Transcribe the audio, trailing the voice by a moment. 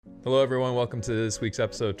Hello, everyone. Welcome to this week's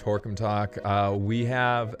episode of Torquem Talk. We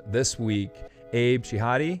have this week Abe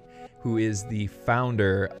Shihadi, who is the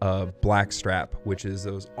founder of Blackstrap, which is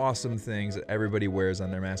those awesome things that everybody wears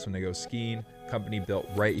on their mask when they go skiing. Company built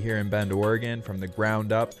right here in Bend, Oregon, from the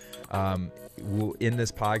ground up. In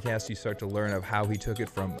this podcast, you start to learn of how he took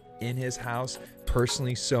it from in his house,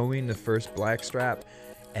 personally sewing the first Blackstrap,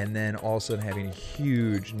 and then also having a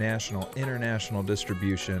huge national, international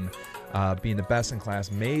distribution, being the best in class,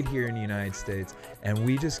 made here in the United States. And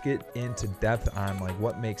we just get into depth on like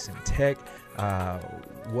what makes him tick,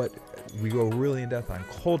 we go really in depth on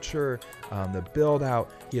culture, the build out.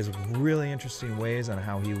 He has really interesting ways on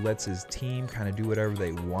how he lets his team kind of do whatever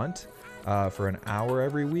they want for an hour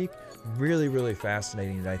every week. Really, really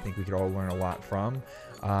fascinating that I think we could all learn a lot from.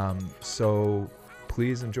 So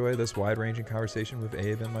please enjoy this wide-ranging conversation with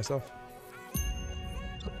Abe and myself.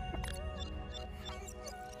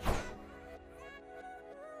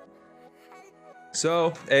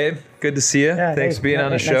 So, Abe, good to see you. Yeah, Thanks for being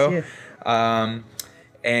on the show.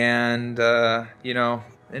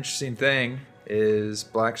 Interesting thing is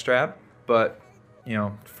Blackstrap, but,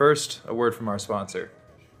 first, a word from our sponsor.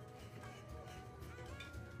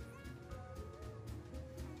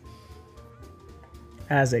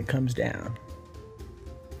 As it comes down.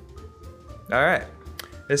 All right.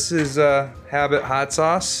 This is Habit Hot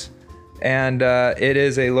Sauce, and it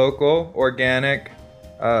is a local, organic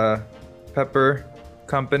pepper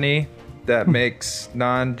company that makes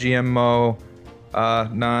non-GMO,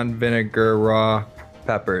 non-vinegar raw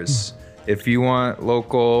peppers. If you want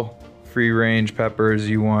local, free-range peppers,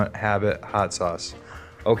 you want Habit Hot Sauce.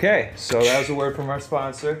 Okay, so that was a word from our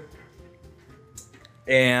sponsor.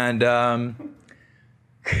 And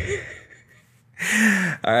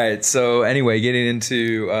all right, so anyway, getting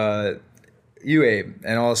into you, Abe,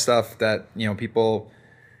 and all the stuff that people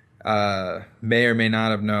may or may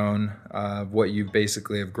not have known what you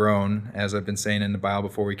basically have grown, as I've been saying in the bio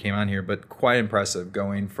before we came on here, but quite impressive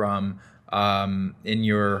going from in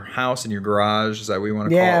your house, in your garage, is that what you want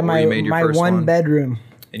to call it? Where you made your first one bedroom.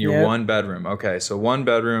 In your one bedroom. Okay, so one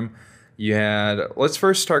bedroom. You had. Let's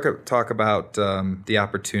first talk about the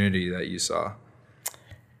opportunity that you saw.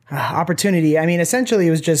 Opportunity. I mean, essentially,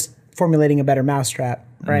 it was just formulating a better mousetrap,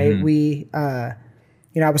 right? Mm-hmm.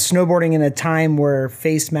 I was snowboarding in a time where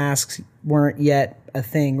face masks weren't yet a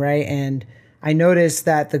thing, right? And I noticed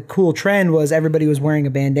that the cool trend was everybody was wearing a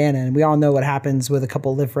bandana, and we all know what happens with a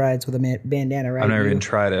couple lift rides with a bandana, right? I've never even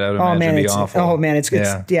tried it. I would imagine it'd be awful. Oh man, it's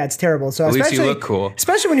terrible. So at least you look cool,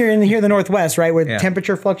 especially when you're in here in the Northwest, right, where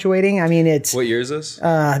temperature fluctuating. I mean, it's what year is this?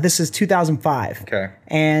 This is 2005. Okay,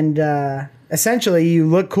 and essentially, you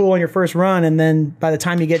look cool on your first run, and then by the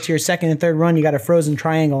time you get to your second and third run, you got a frozen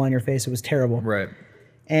triangle on your face. It was terrible. Right.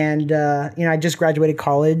 And, I just graduated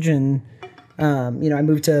college, and, I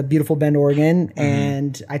moved to beautiful Bend, Oregon,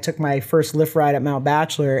 and I took my first lift ride at Mount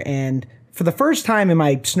Bachelor. And for the first time in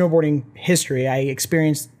my snowboarding history, I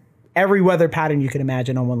experienced every weather pattern you could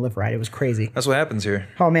imagine on one lift ride. It was crazy. That's what happens here.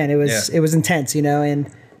 Oh, man, it was intense,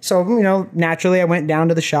 And so, naturally, I went down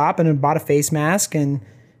to the shop and bought a face mask, and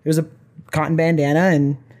it was a cotton bandana,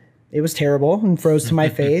 and it was terrible and froze to my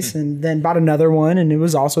face, and then bought another one, and it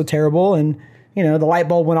was also terrible. And the light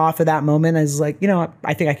bulb went off at that moment. I was like,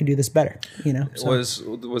 I think I can do this better. So. Was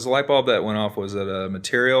the light bulb that went off, was it a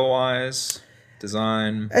material wise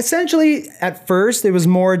design? Essentially, at first, it was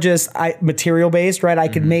more just material based, right? I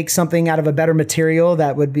could make something out of a better material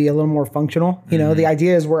that would be a little more functional. The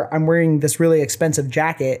idea is I'm wearing this really expensive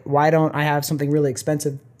jacket. Why don't I have something really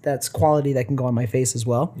expensive that's quality that can go on my face as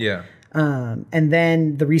well? Yeah. And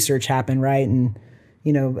then the research happened, right? And,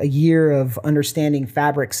 a year of understanding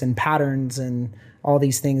fabrics and patterns and all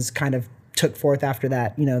these things kind of took forth after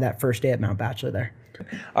that, that first day at Mount Bachelor there.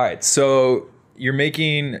 All right. So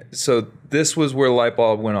this was where the light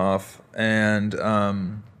bulb went off, and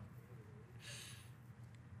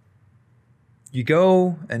you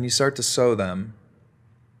go and you start to sew them.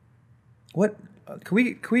 What?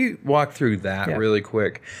 Can we walk through that really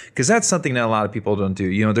quick? Because that's something that a lot of people don't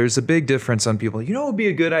do. There's a big difference on people. It would be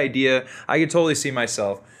a good idea. I could totally see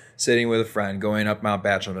myself sitting with a friend going up Mount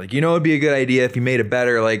Bachelor. Like, it'd be a good idea if you made a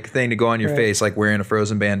better thing to go on your face, like wearing a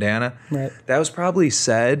frozen bandana. Right. That was probably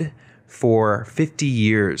said for 50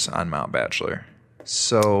 years on Mount Bachelor.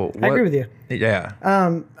 So I agree with you. Yeah.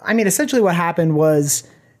 Essentially what happened was,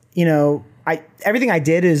 everything I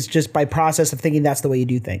did is just by process of thinking that's the way you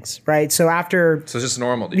do things, right? So it's just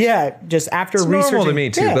normal to you. Yeah, just after it's researching. Normal to me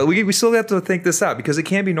too, but we still have to think this out because it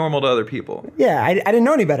can't be normal to other people. Yeah, I didn't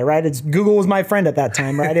know any better, right? Google was my friend at that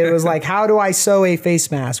time, right? It was like, how do I sew a face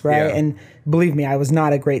mask, right? Yeah. And believe me, I was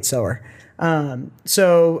not a great sewer.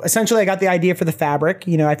 So essentially I got the idea for the fabric.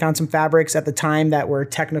 You know, I found some fabrics at the time that were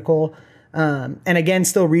technical. And again,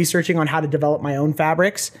 still researching on how to develop my own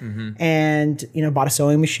fabrics, and, you know, bought a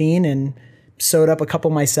sewing machine and sewed up a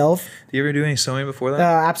couple myself. Do you ever do any sewing before that?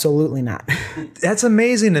 Absolutely not. That's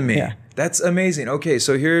amazing to me. Yeah. That's amazing. Okay,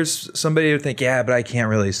 so here's somebody to think, yeah, but I can't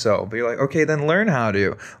really sew. But you're like, okay, then learn how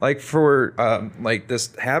to. Like for like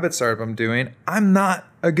this habit startup I'm doing, I'm not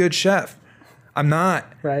a good chef. I'm not.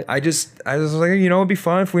 Right. I just was like, you know, it'd be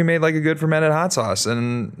fun if we made like a good fermented hot sauce,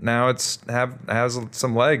 and now has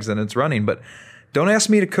some legs and it's running. But don't ask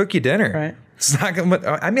me to cook you dinner. Right. It's not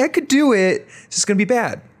gonna. I mean, I could do it. It's just gonna be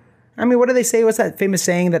bad. I mean, what do they say? What's that famous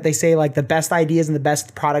saying that they say, like, the best ideas and the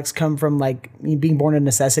best products come from, like, being born in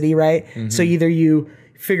necessity, right? So either you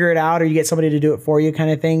figure it out or you get somebody to do it for you, kind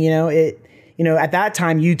of thing. You know, at that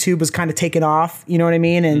time, YouTube was kind of taking off, you know what I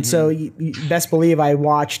mean? And so you best believe I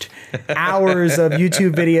watched hours of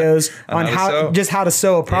YouTube videos on how to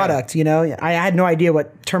sew a product. You know, I had no idea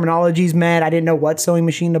what terminologies meant. I didn't know what sewing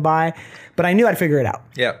machine to buy, but I knew I'd figure it out.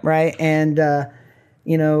 Yeah. Right. And,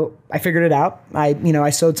 you know, I figured it out. I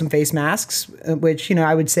sewed some face masks, which, you know,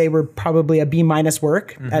 I would say were probably a B-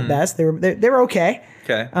 work at best. They were okay.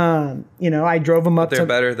 Okay. You know, I drove them up. They're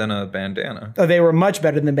better than a bandana. Oh, they were much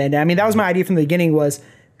better than the bandana. I mean, that was my idea from the beginning was,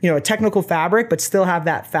 you know, a technical fabric, but still have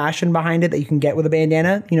that fashion behind it that you can get with a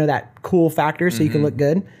bandana, you know, that cool factor so you can look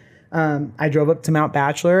good. I drove up to Mount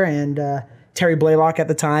Bachelor, and Terry Blaylock at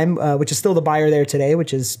the time, which is still the buyer there today,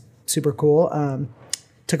 which is super cool,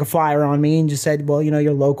 took a flyer on me and just said, well, you know,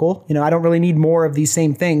 you're local. You know, I don't really need more of these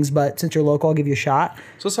same things, but since you're local, I'll give you a shot.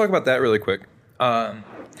 So let's talk about that really quick.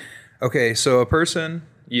 Okay, so a person,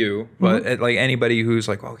 but like anybody who's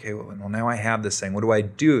like, okay, well, now I have this thing. What do I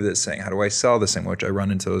do with this thing? How do I sell this thing? Which I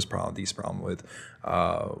run into these problems with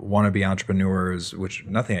wannabe entrepreneurs, which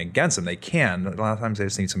nothing against them. They can. A lot of times they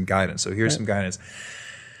just need some guidance. So here's some guidance.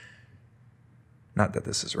 Not that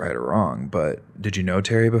this is right or wrong, but did you know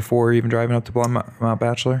Terry before even driving up to Mount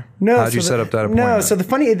Bachelor? No. How'd you set up that appointment? No. So the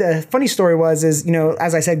funny story is, you know,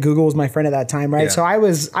 as I said, Google was my friend at that time, right? Yeah. So I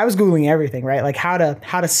was Googling everything, right? Like how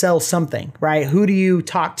to sell something, right? Who do you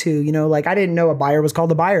talk to? You know, like I didn't know a buyer was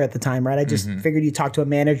called a buyer at the time, right? I just figured you talk to a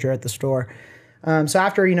manager at the store. So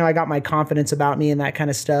after, you know, I got my confidence about me and that kind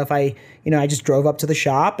of stuff, I just drove up to the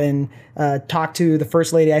shop and talked to the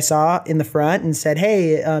first lady I saw in the front and said,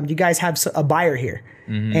 hey, do you guys have a buyer here?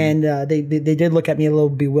 And they did look at me a little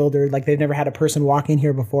bewildered, like they've never had a person walk in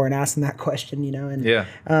here before and ask them that question, you know. And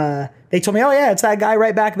they told me, oh yeah, it's that guy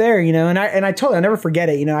right back there, you know. And I'll never forget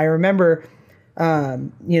it, you know. I remember,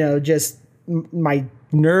 you know, just my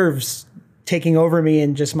nerves taking over me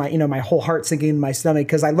and just my whole heart sinking in my stomach,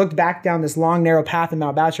 because I looked back down this long narrow path in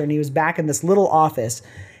Mount Bachelor and he was back in this little office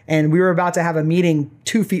and we were about to have a meeting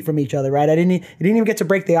 2 feet from each other, right? I didn't even get to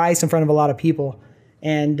break the ice in front of a lot of people,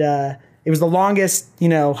 and it was the longest, you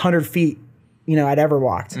know, 100 feet, you know, I'd ever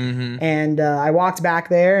walked. And I walked back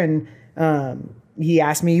there and he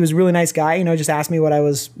asked me, he was a really nice guy, you know, just asked me what I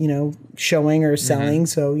was, you know, showing or selling.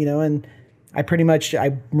 So, you know, and I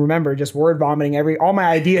remember just word vomiting all my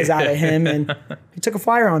ideas out at him, and he took a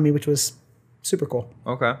flyer on me, which was super cool.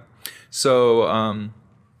 Okay. So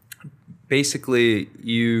basically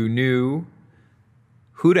you knew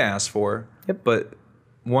who to ask for. Yep. But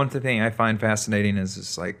one thing I find fascinating is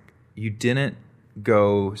it's like you didn't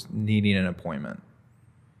go needing an appointment.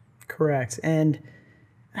 Correct. And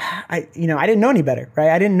I didn't know any better, right?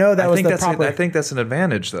 I didn't know that was the proper. I think that's an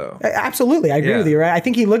advantage, though. Absolutely, I agree with you, right? I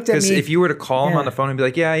think he looked at me. Because if you were to call him on the phone and be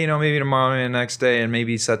like, yeah, you know, maybe tomorrow, maybe the next day, and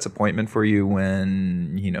maybe sets appointment for you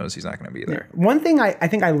when he knows he's not going to be there. One thing I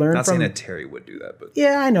think I learned not from. saying that Terry would do that, but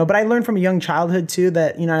yeah, I know, but I learned from a young childhood too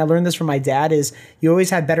that, you know, I learned this from my dad, is you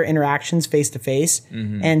always have better interactions face to face.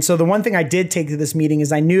 And so the one thing I did take to this meeting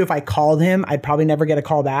is I knew if I called him, I'd probably never get a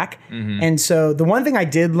call back. And so the one thing I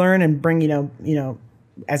did learn and bring, you know,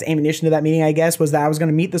 as ammunition to that meeting, I guess, was that I was going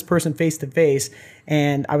to meet this person face to face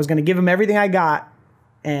and I was going to give him everything I got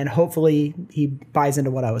and hopefully he buys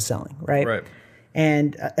into what I was selling. Right.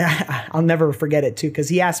 And I'll never forget it too, because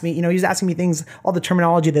he asked me, you know, he was asking me things, all the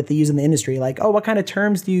terminology that they use in the industry, like, oh, what kind of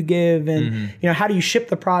terms do you give? And, you know, how do you ship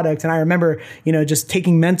the product? And I remember, you know, just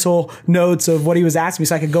taking mental notes of what he was asking me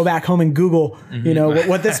so I could go back home and Google, you know,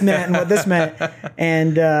 what this meant and what this meant.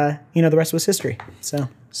 And, you know, the rest was history.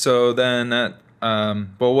 So then that,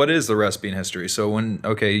 well, what is the rest being history? So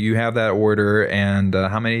you have that order, and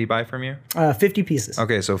how many did he buy from you? 50 pieces.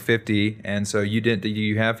 Okay, so 50. And so did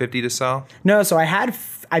you have 50 to sell? No, so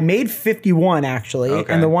I made 51 actually,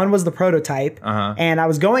 and the one was the prototype. And I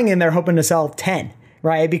was going in there hoping to sell 10.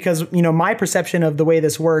 right? Because, my perception of the way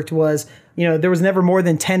this worked was, there was never more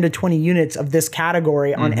than 10 to 20 units of this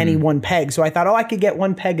category on any one peg. So I thought, I could get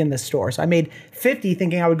one peg in this store. So I made 50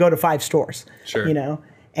 thinking I would go to 5 stores, Sure.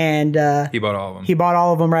 And he bought all of them. He bought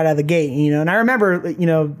all of them right out of the gate, and I remember,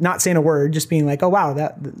 not saying a word, just being like, "Oh wow,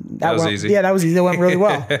 that was went, easy." Yeah, that was easy. That went really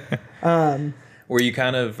well. Were you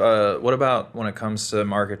kind of what about when it comes to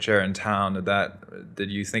market share in town? Did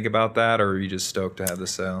you think about that, or were you just stoked to have the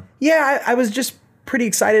sale? Yeah, I was just pretty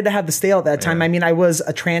excited to have the sale at that time. Yeah. I mean, I was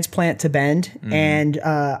a transplant to Bend, and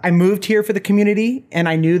I moved here for the community, and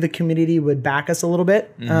I knew the community would back us a little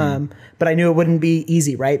bit, but I knew it wouldn't be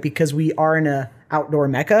easy, right? Because we are in a outdoor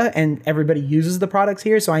mecca, and everybody uses the products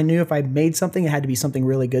here. So I knew if I made something, it had to be something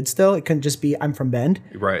really good. Still, it couldn't just be I'm from Bend,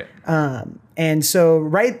 Right. and so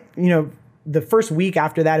the first week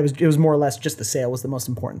after that, it was more or less just the sale was the most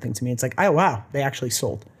important thing to me. It's like, oh wow, they actually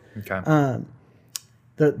sold. Okay.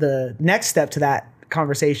 The next step to that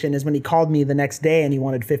conversation is when he called me the next day and he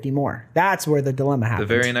wanted 50 more. That's where the dilemma happened.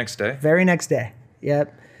 The very next day? Very next day.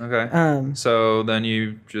 Yep. Okay. So then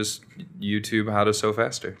you just YouTube how to sew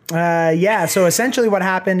faster. Yeah. So essentially what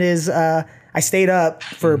happened is I stayed up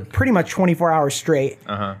for pretty much 24 hours straight.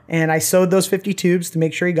 And I sewed those 50 tubes to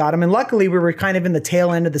make sure he got them. And luckily we were kind of in the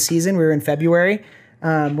tail end of the season. We were in February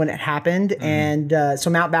when it happened. And so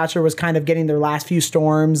Mount Bachelor was kind of getting their last few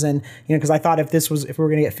storms. And, because I thought if we were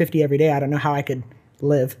going to get 50 every day, I don't know how I could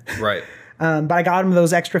live. Right. But I got him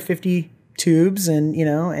those extra 50 tubes and,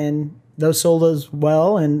 and those sold as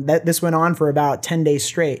well. And this went on for about 10 days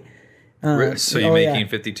straight. So you're making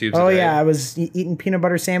 50 tubes a day? Oh, yeah. I was eating peanut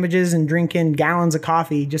butter sandwiches and drinking gallons of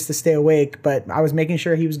coffee just to stay awake. But I was making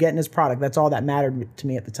sure he was getting his product. That's all that mattered to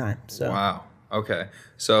me at the time. So wow. Okay.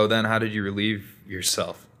 So then how did you relieve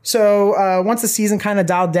yourself? So once the season kind of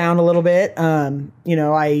dialed down a little bit,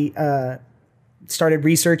 I started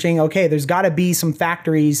researching, okay, there's got to be some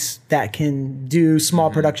factories that can do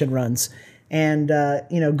small production runs. And,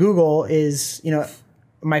 Google is,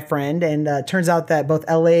 my friend. And turns out that both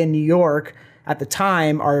LA and New York at the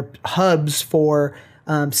time are hubs for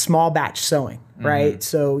small batch sewing, right?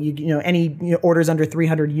 So, any orders under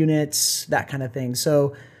 300 units, that kind of thing.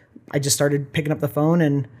 So I just started picking up the phone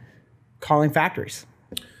and calling factories.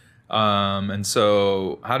 And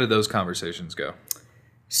so how did those conversations go?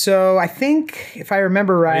 So I think if I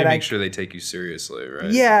remember right, you make sure they take you seriously, right?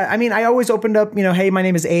 Yeah. I mean, I always opened up, hey, my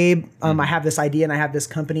name is Abe. I have this idea and I have this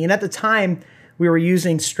company. And at the time we were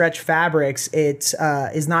using stretch fabrics. It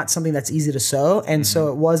is not something that's easy to sew. And so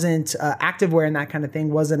it wasn't activewear and that kind of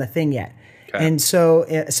thing wasn't a thing yet. Okay. And so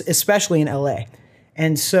especially in LA.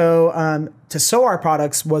 And so to sew our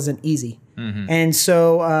products wasn't easy. And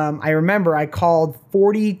so I remember I called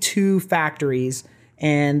 42 factories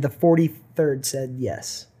and the 43rd said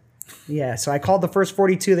yes. Yeah, so I called the first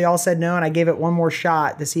 42. They all said no, and I gave it one more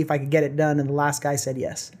shot to see if I could get it done, and the last guy said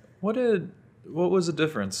yes. What was the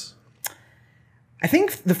difference? I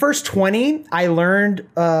think the first 20, I learned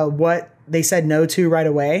what they said no to right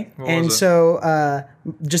away. And so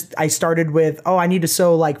I started with, I need to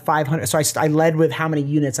sew like 500. So I led with how many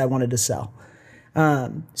units I wanted to sell.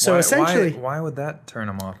 Essentially, why would that turn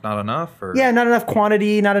them off? Not enough, or not enough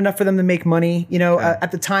quantity, not enough for them to make money.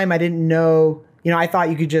 At the time I didn't know. I thought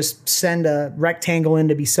you could just send a rectangle in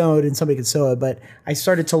to be sewed and somebody could sew it. But I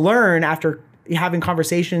started to learn after having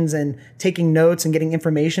conversations and taking notes and getting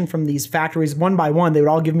information from these factories one by one. They would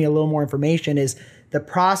all give me a little more information. Is the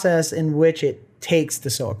process in which it takes to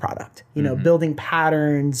sew a product, building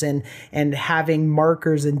patterns and having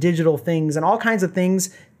markers and digital things and all kinds of things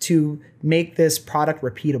to make this product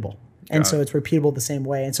repeatable. And so it's repeatable the same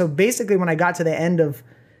way. And so basically when I got to the end of,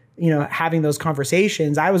 having those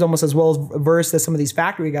conversations, I was almost as well versed as some of these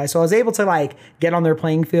factory guys. So I was able to get on their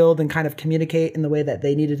playing field and kind of communicate in the way that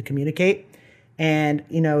they needed to communicate. And,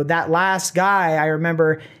 that last guy, I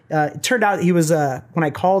remember, it turned out he was, when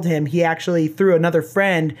I called him, he actually, through another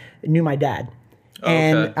friend, knew my dad.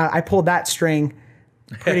 And I pulled that string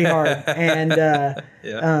pretty hard. And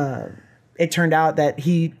it turned out that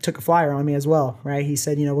he took a flyer on me as well, right? He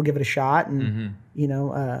said, we'll give it a shot and,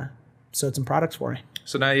 sewed some products for me.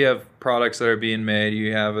 So now you have products that are being made.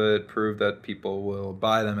 You have it proved that people will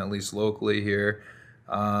buy them, at least locally here.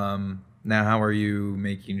 Now, how are you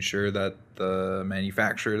making sure that the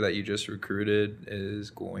manufacturer that you just recruited is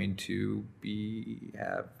going to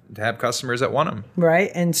have customers that want them?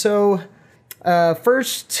 Right. And so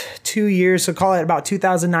first 2 years, so call it about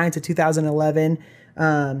 2009 to 2011,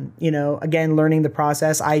 again, learning the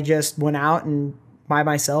process, I just went out and by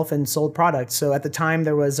myself and sold products. So at the time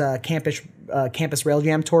there was a campus rail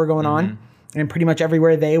jam tour going on, and pretty much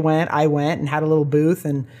everywhere they went, I went and had a little booth,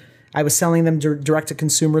 and I was selling them direct to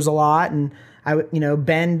consumers a lot. And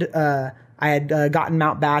Bend. I had gotten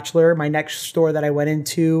Mount Bachelor. My next store that I went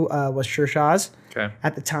into was Shershaw's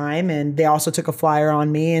at the time, and they also took a flyer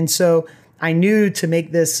on me. And so I knew to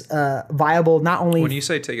make this viable, not only when you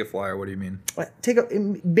say take a flyer, what do you mean?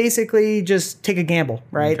 Basically just take a gamble,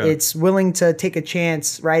 right? Okay. It's willing to take a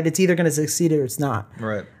chance, right? It's either going to succeed or it's not.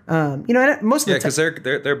 Right. And most of the because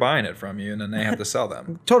they're buying it from you and then they have to sell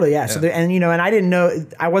them. Totally, yeah. So and I didn't know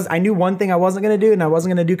I knew one thing I wasn't going to do, and I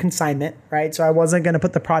wasn't going to do consignment, right? So I wasn't going to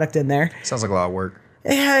put the product in there. Sounds like a lot of work.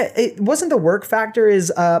 Yeah, it wasn't the work factor.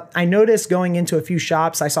 Is I noticed going into a few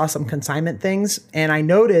shops, I saw some consignment things, and I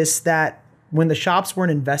noticed that when the shops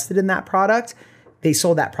weren't invested in that product, they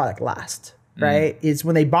sold that product last. Right? It's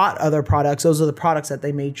when they bought other products, those are the products that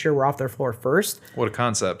they made sure were off their floor first. What a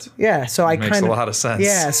concept. Yeah. So I makes a lot of sense.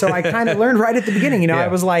 Yeah. So I kind of learned right at the beginning, I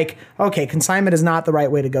was like, okay, consignment is not the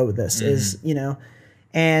right way to go with this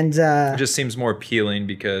and it just seems more appealing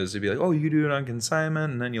because you'd be like, oh, you do it on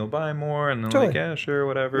consignment and then you'll buy more and then like, yeah, sure,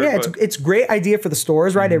 whatever. Yeah. It's a great idea for the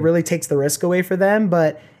stores, right? It really takes the risk away for them.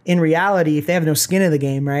 But in reality, if they have no skin in the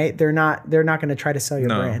game, right, they're not going to try to sell your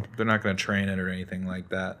brand. They're not going to train it or anything like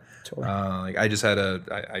that. Totally. I just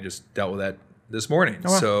dealt with that this morning.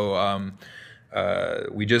 Oh, wow. So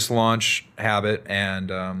we just launched Habit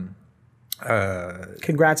and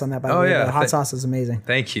congrats on that, by the way. Yeah, the hot sauce is amazing.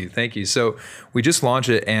 Thank you. So we just launched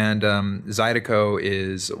it, and Zydeco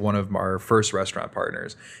is one of our first restaurant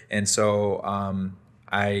partners. And so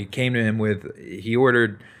I came to him with his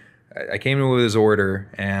order,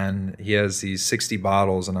 and he has these 60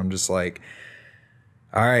 bottles, and I'm just like,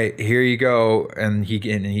 all right, here you go. And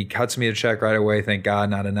he cuts me a check right away. Thank God,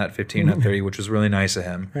 not a net 15, net 30, which was really nice of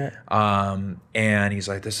him. Right. And he's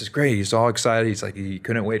like, this is great. He's all excited. He's like, he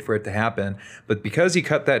couldn't wait for it to happen. But because he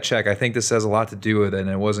cut that check, I think this has a lot to do with it, and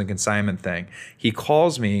it wasn't a consignment thing. He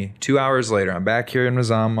calls me 2 hours later. I'm back here in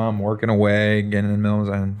Mazama. I'm working away, getting in the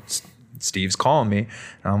middle, and Steve's calling me.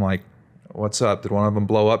 And I'm like, what's up? Did one of them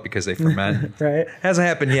blow up because they ferment? Right. Hasn't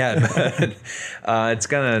happened yet, but it's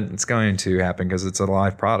going to happen because it's a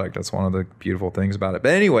live product. That's one of the beautiful things about it.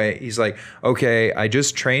 But anyway, he's like, okay, I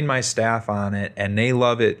just trained my staff on it and they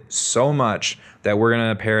love it so much that we're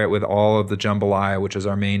going to pair it with all of the jambalaya, which is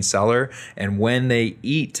our main seller. And when they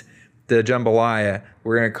eat the jambalaya,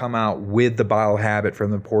 we're going to come out with the bottle of Habit for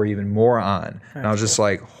them to pour even more on. And I was just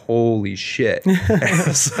like, holy shit.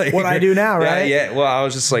 Like, what I do now, right? Yeah. Well, I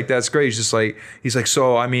was just like, that's great. He's like,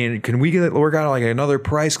 so, I mean, can we work out like another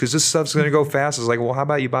price? Because this stuff's going to go fast. I was like, well, how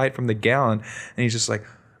about you buy it from the gallon? And he's just like,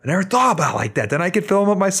 I never thought about it like that. Then I could fill them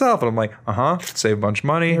up myself. And I'm like, save a bunch of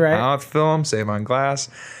money. Right. I don't have to fill them, save on glass.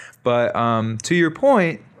 But to your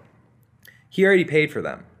point, he already paid for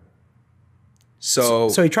them. So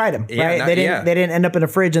he tried them, right? They didn't end up in a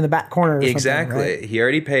fridge in the back corner. Or exactly. Something, right? He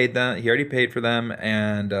already paid them. He already paid for them,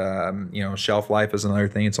 and shelf life is another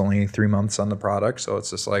thing. It's only 3 months on the product, so it's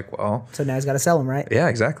just like, well. So now he's got to sell them, right? Yeah,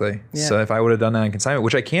 exactly. Yeah. So if I would have done that in consignment,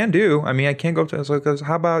 which I can do, I mean, I can go to because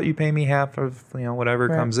how about you pay me half of whatever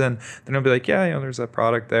comes in? Then I'll be like, there's a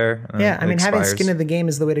product there. Yeah, I mean, having skin in the game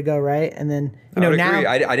is the way to go, right? And then now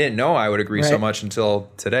I didn't know I would agree so much until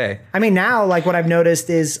today. I mean, now like what I've noticed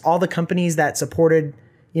is all the companies that supported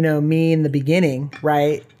me in the beginning,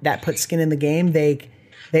 right, that put skin in the game, they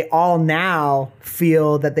all now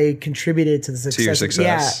feel that they contributed to the success. To your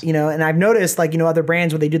success. Yeah, and I've noticed like, other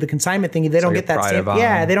brands when they do the consignment thing, they don't get that same,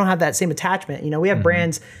 they don't have that same attachment. We have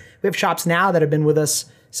brands, we have shops now that have been with us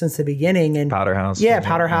since the beginning, and Powder House. Yeah,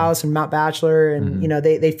 Powder House and Mount Bachelor, and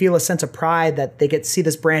they feel a sense of pride that they get to see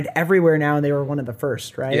this brand everywhere now, and they were one of the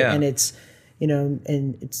first, right? Yeah. And it's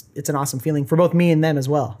and it's an awesome feeling for both me and them as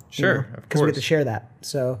well. Sure, because we get to share that.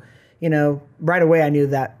 So, right away I knew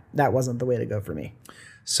that wasn't the way to go for me.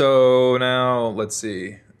 So now let's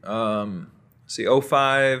see.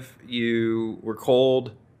 05, you were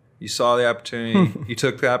cold. You saw the opportunity. You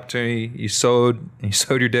took the opportunity. You sewed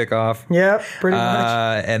your dick off. Yeah, pretty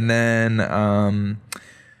much. And then,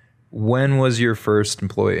 when was your first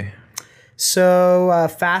employee? So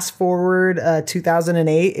fast forward,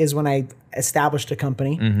 2008 is when I established a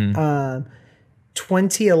company.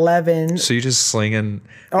 2011. So you're just slinging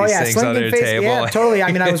these things under the table. Yeah, totally.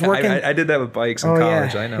 I mean, I was working. I did that with bikes in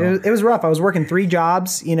college. Yeah. I know. It was rough. I was working 3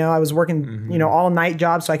 jobs. I was working, all night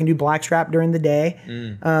jobs so I can do blackstrap during the day.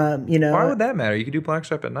 Why would that matter? You could do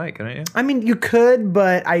blackstrap at night, couldn't you? I mean, you could,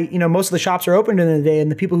 but most of the shops are open during the day,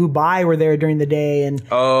 and the people who buy were there during the day. And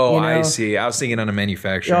I see. I was thinking on a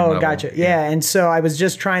manufacturing level. Gotcha. Yeah. And so I was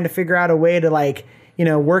just trying to figure out a way to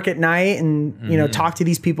work at night and, talk to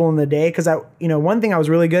these people in the day. Cause one thing I was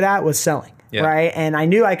really good at was selling. Yeah. Right. And I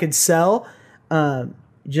knew I could sell,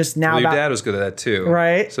 just now. Well, your dad was good at that too.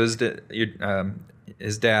 Right. So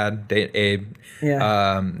his dad, Abe.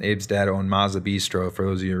 Yeah. Abe's dad owned Mazda Bistro, for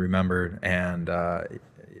those of you who remember, and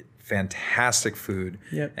fantastic food.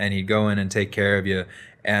 Yep. And he'd go in and take care of you.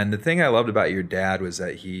 And the thing I loved about your dad was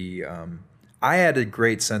that I had a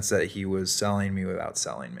great sense that he was selling me without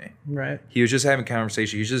selling me. Right. He was just having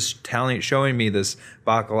conversation. He was just showing me this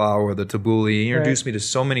bacalao or the tabbouleh. He introduced me to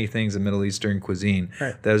so many things in Middle Eastern cuisine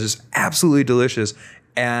that was just absolutely delicious.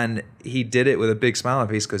 And he did it with a big smile on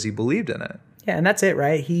his face because he believed in it. Yeah, and that's it,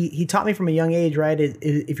 right? He taught me from a young age, right?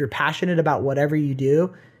 If you're passionate about whatever you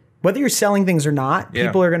do, whether you're selling things or not,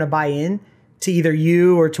 people are going to buy in to either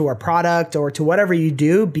you or to our product or to whatever you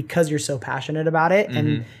do because you're so passionate about it.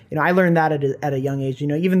 And, you know, I learned that at a young age, you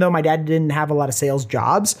know, even though my dad didn't have a lot of sales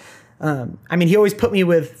jobs. I mean, he always put me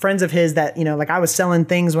with friends of his that, you know, like I was selling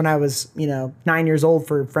things when I was, you know, 9 years old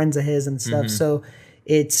for friends of his and stuff. So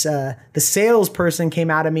it's the salesperson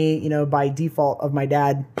came out of me, you know, by default of my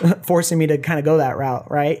dad forcing me to kind of go that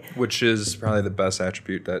route. Right. Which is probably the best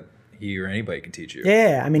attribute that he or anybody can teach you.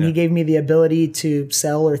 Yeah. I mean, he gave me the ability to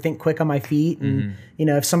sell or think quick on my feet. And, you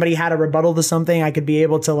know, if somebody had a rebuttal to something, I could be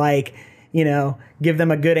able to like, you know, give them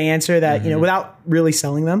a good answer that, you know, without really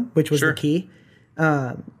selling them, which was the key.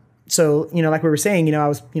 So, you know, like we were saying, you know, I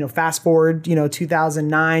was, you know, fast forward, you know,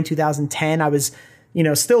 2009, 2010, I was, you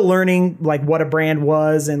know, still learning like what a brand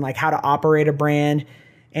was and like how to operate a brand.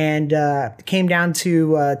 And came down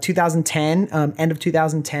to 2010, end of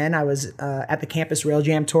 2010, I was at the Campus Rail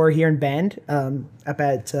Jam Tour here in Bend, up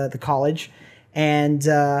at the college. And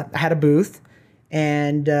I had a booth.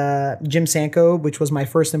 And Jim Sanko, which was my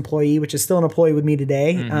first employee, which is still an employee with me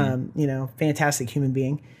today, you know, fantastic human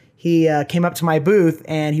being. He came up to my booth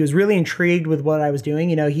and he was really intrigued with what I was doing.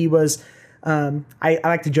 You know, he was... I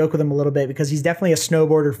like to joke with him a little bit because he's definitely a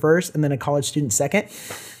snowboarder first and then a college student second.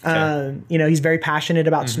 You know, he's very passionate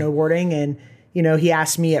about snowboarding, and, you know, he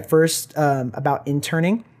asked me at first about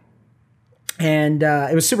interning. And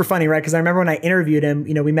it was super funny, right? Because I remember when I interviewed him,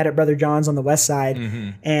 you know, we met at Brother John's on the west side,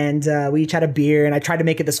 and we each had a beer, and I tried to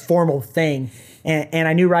make it this formal thing. And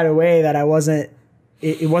I knew right away that it wasn't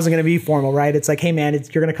going to be formal, right? It's like, hey, man,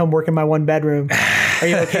 you're going to come work in my one bedroom. Are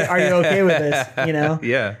you okay? Are you okay with this? You know?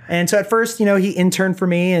 Yeah. And so at first, you know, he interned for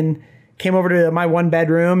me and came over to my one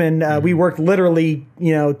bedroom, and we worked literally,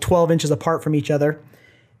 you know, 12 inches apart from each other.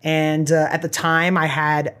 And at the time, I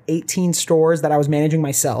had 18 stores that I was managing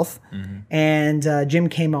myself. And Jim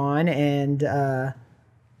came on, and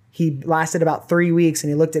he lasted about 3 weeks, and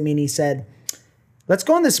he looked at me and he said, let's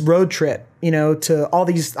go on this road trip, you know, to all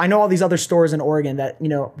these, I know all these other stores in Oregon that, you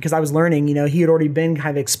know, because I was learning, you know, he had already been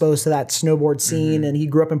kind of exposed to that snowboard scene, and he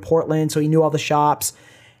grew up in Portland, so he knew all the shops.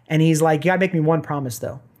 And he's like, you gotta make me one promise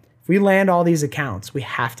though. If we land all these accounts, we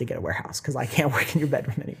have to get a warehouse because I can't work in your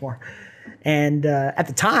bedroom anymore. And at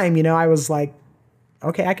the time, you know, I was like,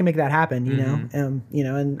 okay, I can make that happen, you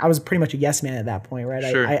know, and I was pretty much a yes man at that point, right?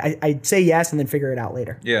 Sure. I'd say yes and then figure it out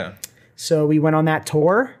later. Yeah. So we went on that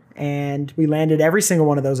tour, and we landed every single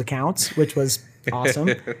one of those accounts, which was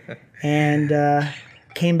awesome. And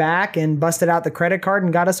came back and busted out the credit card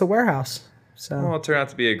and got us a warehouse. So well, it turned out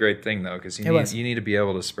to be a great thing though, because you need to be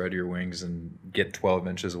able to spread your wings and get 12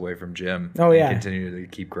 inches away from Jim. Oh yeah, and continue to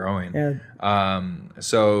keep growing. Yeah.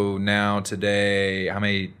 So now today, how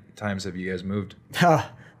many times have you guys moved?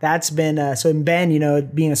 That's been so in Bend, you know,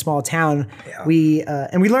 being a small town, we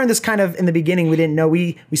and we learned this kind of in the beginning. We didn't know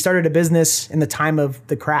we started a business in the time of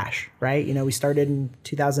the crash, right? You know, we started in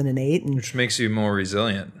 2008, and which makes you more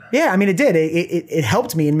resilient. Yeah, I mean, it did. It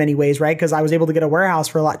helped me in many ways, right? Because I was able to get a warehouse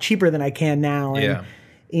for a lot cheaper than I can now. And,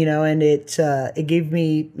 you know, and it gave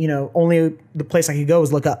me, you know, only the place I could go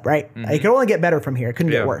was look up, right? I could only get better from here. It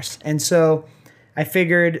couldn't get worse. And so I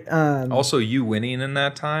figured. Also, you winning in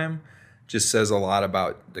that time just says a lot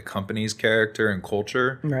about the company's character and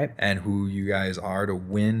culture, right? And who you guys are to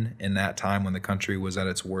win in that time when the country was at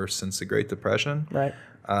its worst since the Great Depression, right?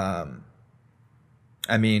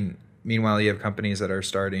 I mean, meanwhile, you have companies that are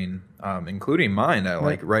starting, including mine, that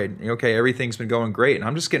like, right, okay, everything's been going great, and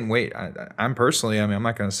I'm just getting weight. I'm personally, I mean, I'm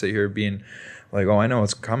not going to sit here being like, oh, I know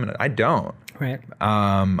what's coming. I don't. Right.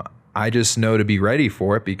 I just know to be ready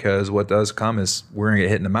for it, because what does come is we're going to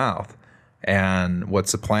get hit in the mouth. And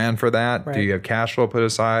what's the plan for that? Right. Do you have cash flow put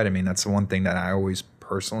aside? I mean, that's the one thing that I always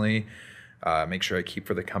personally make sure I keep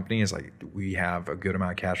for the company is like, we have a good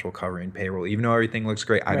amount of cash flow covering payroll. Even though everything looks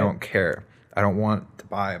great, I don't care. I don't want to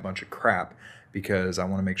buy a bunch of crap, because I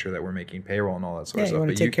want to make sure that we're making payroll and all that sort of stuff. You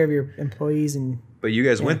want to take care of your employees. But you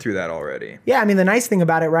guys went through that already. Yeah, I mean, the nice thing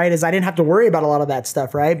about it, right, is I didn't have to worry about a lot of that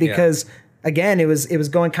stuff, right? Because again, it was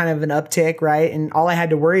going kind of an uptick, right? And all I had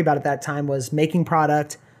to worry about at that time was making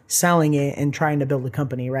product, selling it and trying to build a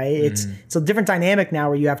company, right? It's a different dynamic now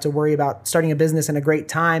where you have to worry about starting a business in a great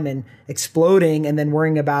time and exploding and then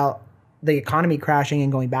worrying about the economy crashing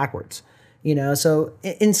and going backwards. So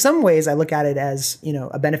in some ways I look at it as,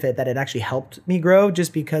 a benefit that it actually helped me grow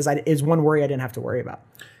just because it's one worry I didn't have to worry about.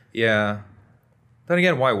 Yeah. Then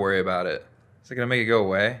again, why worry about it? Is it going to make it go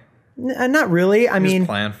away? Not really. I mean, just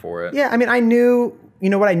plan for it. Yeah. I mean, I knew,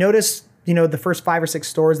 what I noticed, the first 5 or 6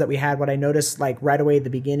 stores that we had, what I noticed like right away at the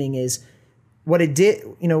beginning is what it did,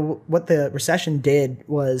 what the recession did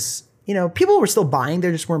was, people were still buying.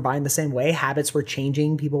 They just weren't buying the same way. Habits were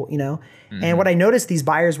changing, people, And what I noticed these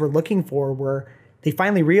buyers were looking for were they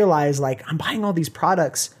finally realized like, I'm buying all these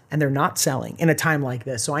products and they're not selling in a time like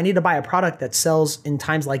this. So I need to buy a product that sells in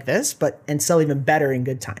times like this, and sell even better in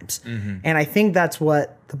good times. And I think that's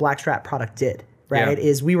what the Blackstrap product did, right? Yeah.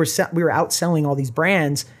 Is we were outselling all these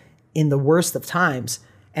brands in the worst of times.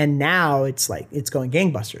 And now it's like, it's going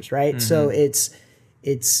gangbusters, right? So it's,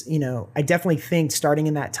 I definitely think starting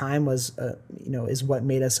in that time was, is what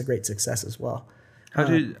made us a great success as well.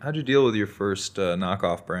 How'd you deal with your first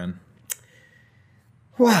knockoff brand?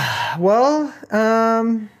 Well,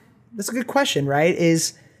 that's a good question, right?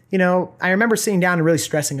 I remember sitting down and really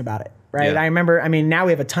stressing about it, right? Yeah. Now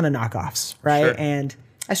we have a ton of knockoffs, right? Sure. And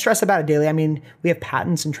I stress about it daily. I mean, we have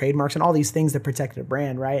patents and trademarks and all these things that protect a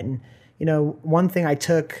brand, right? And, one thing I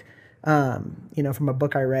took, from a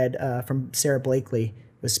book I read from Sarah Blakely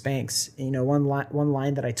with Spanx, one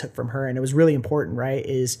line that I took from her, and it was really important, right,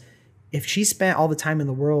 is if she spent all the time in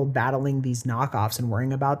the world battling these knockoffs and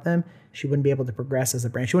worrying about them, she wouldn't be able to progress as a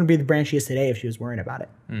brand. She wouldn't be the brand she is today if she was worrying about it.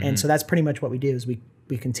 And so that's pretty much what we do is we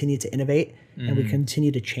continue to innovate and we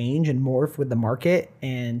continue to change and morph with the market,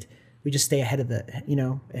 and we just stay ahead of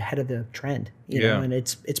the trend, you know, and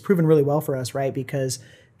it's proven really well for us, right? Because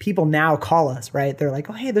people now call us, right? They're like,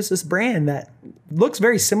 oh, hey, there's this brand that looks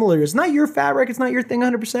very similar. It's not your fabric. It's not your thing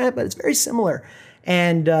 100%, but it's very similar.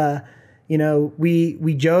 And,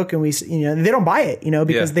 we joke and they don't buy it,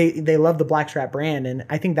 because they love the Blackstrap brand. And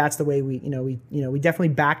I think that's the way we definitely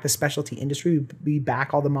back the specialty industry. We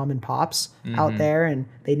back all the mom and pops out there, and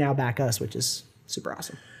they now back us, which is super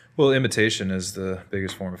awesome. Well, imitation is the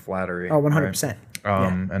biggest form of flattery. Oh, 100%.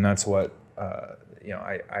 Right? And that's what,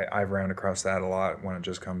 I've ran across that a lot when it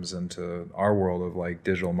just comes into our world of like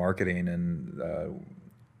digital marketing and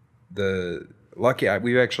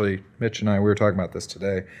Mitch and I, we were talking about this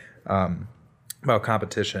today, about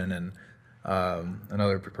competition, and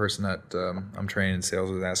another person that I'm training in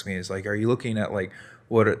sales was asking me, is like, are you looking at like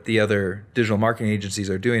what the other digital marketing agencies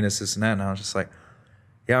are doing, this and that? And I was just like,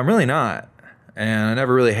 yeah, I'm really not. And I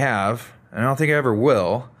never really have. And I don't think I ever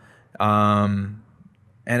will. And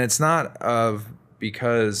it's not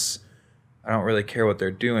because I don't really care what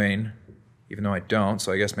they're doing, even though I don't.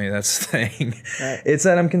 So I guess maybe that's the thing. Right. It's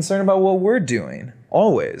that I'm concerned about what we're doing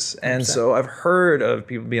always. And 100%. So I've heard of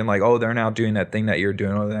people being like, oh, they're now doing that thing that you're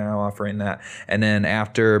doing. Oh, they're now offering that. And then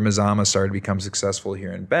after Mazama started to become successful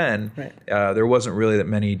here in Bend, there wasn't really that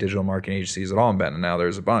many digital marketing agencies at all in Bend. And now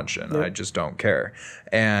there's a bunch, and I just don't care.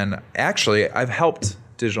 And actually, I've helped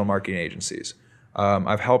digital marketing agencies.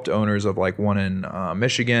 I've helped owners of like one in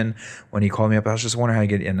Michigan. When he called me up, I was just wondering how to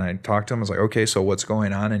get in. And I talked to him. I was like, okay, so what's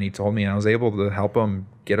going on? And he told me, and I was able to help him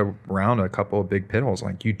get around a couple of big pit holes.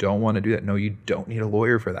 Like, you don't want to do that. No, you don't need a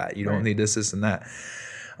lawyer for that. You don't need this and that.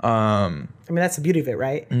 I mean, that's the beauty of it,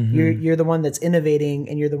 right? You're the one that's innovating,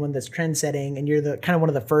 and you're the one that's trend setting, and you're the kind of one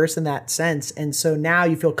of the first in that sense. And so now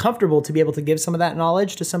you feel comfortable to be able to give some of that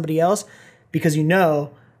knowledge to somebody else, because you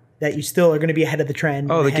know that you still are going to be ahead of the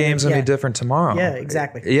trend. Oh, the game's going to be different tomorrow. Yeah,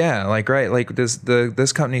 exactly. Yeah, like, right. Like this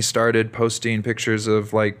company started posting pictures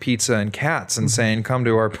of like pizza and cats and saying, come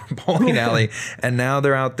to our bowling alley. And now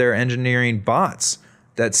they're out there engineering bots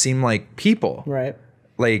that seem like people. Right.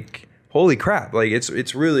 Like, holy crap. Like,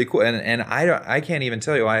 it's really cool. And I can't even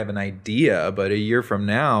tell you I have an idea, but a year from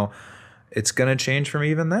now, it's going to change from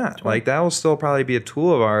even that. Right. Like, that will still probably be a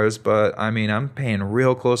tool of ours, but I mean, I'm paying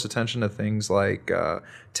real close attention to things like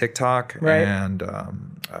TikTok and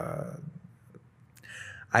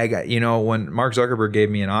I got, when Mark Zuckerberg gave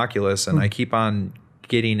me an Oculus, and I keep on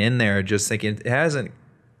getting in there just thinking it hasn't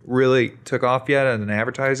really took off yet in an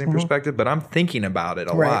advertising perspective, but I'm thinking about it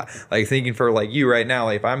a lot. Like, thinking for like you right now,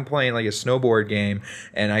 like if I'm playing like a snowboard game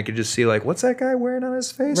and I could just see like, what's that guy wearing on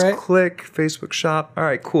his face? Click, Facebook shop. All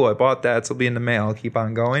right, cool. I bought that. It'll be in the mail. I'll keep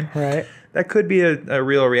on going. Right. That could be a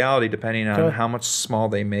real reality depending on how much small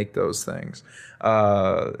they make those things.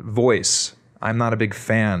 Voice. I'm not a big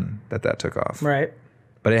fan that took off. Right.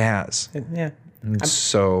 But it has. Yeah. And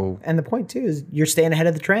the point too is you're staying ahead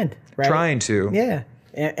of the trend, right? Trying to. Yeah.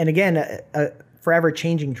 And again, forever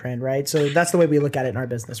changing trend, right? So that's the way we look at it in our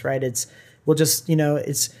business, right? We'll just,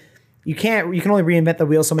 you can only reinvent the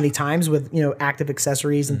wheel so many times with, active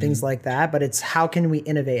accessories and things like that. But it's how can we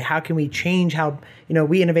innovate? How can we change how,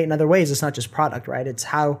 we innovate in other ways? It's not just product, right? It's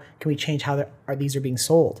how can we change how these are being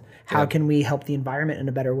sold? How can we help the environment in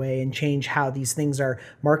a better way and change how these things are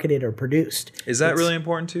marketed or produced? Is that really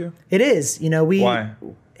important to you? It is. Why?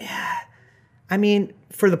 I mean,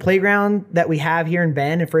 for the playground that we have here in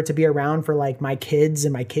Bend and for it to be around for like my kids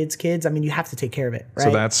and my kids' kids, I mean, you have to take care of it, right?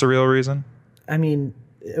 So that's the real reason? I mean,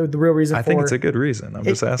 the real reason I think it's a good reason. I'm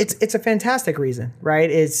just asking. It's a fantastic reason, right?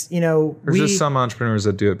 It's, There's just some entrepreneurs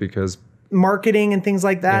that do it because marketing and things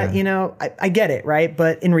like that, I get it, right?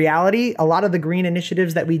 But in reality, a lot of the green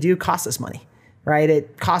initiatives that we do cost us money, right?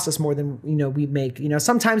 It costs us more than, we make.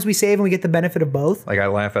 Sometimes we save and we get the benefit of both. Like I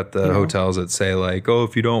laugh at the hotels that say like, oh,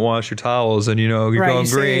 if you don't wash your towels and, you're going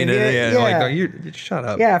green. And like, no, you shut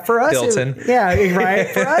up. Yeah, for us, Hilton. right.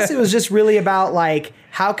 For us, it was just really about like,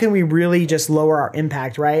 how can we really just lower our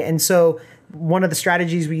impact, right? And so one of the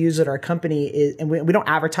strategies we use at our company is, and we don't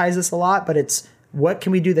advertise this a lot, but it's what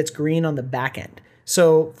can we do that's green on the back end?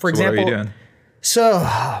 So for example, what are you doing? So,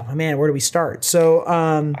 oh, man, where do we start? So,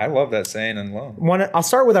 I love that saying and loan. I'll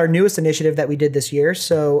start with our newest initiative that we did this year.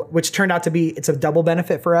 So, which turned out to be, it's a double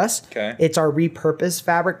benefit for us. Okay. It's our repurpose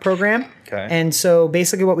fabric program. Okay. And so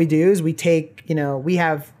basically what we do is we take, we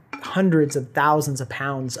have hundreds of thousands of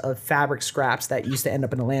pounds of fabric scraps that used to end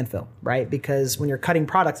up in a landfill, right? Because when you're cutting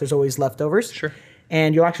products, there's always leftovers. Sure.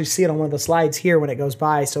 And you'll actually see it on one of the slides here when it goes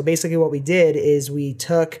by. So basically what we did is we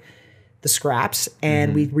took the scraps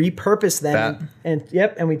and we repurposed them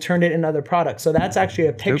and we turned it into other products. So that's actually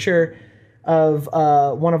a picture of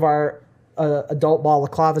one of our adult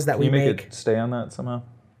balaclavas that we make. Can you make it stay on that somehow?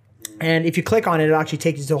 And if you click on it, it'll actually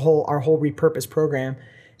take you to our whole repurpose program.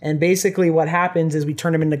 And basically what happens is we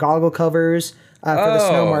turn them into goggle covers for the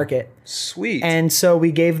snow market. Sweet. And so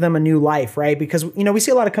we gave them a new life, right? Because, we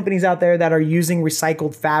see a lot of companies out there that are using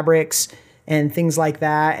recycled fabrics and things like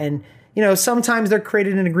that. And, sometimes they're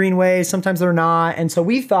created in a green way, sometimes they're not. And so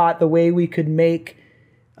we thought the way we could make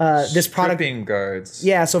this product. Stripping guards.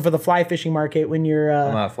 Yeah. So for the fly fishing market, when you're.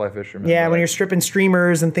 I'm not a fly fisherman. Yeah. When you're stripping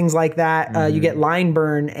streamers and things like that, you get line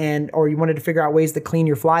burn or you wanted to figure out ways to clean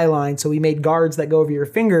your fly line. So we made guards that go over your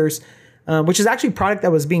fingers, which is actually a product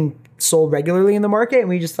that was being sold regularly in the market. And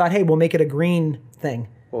we just thought, hey, we'll make it a green thing.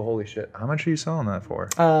 Well, holy shit. How much are you selling that for?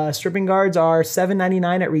 Stripping guards are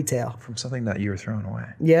 $7.99 at retail. From something that you were throwing away.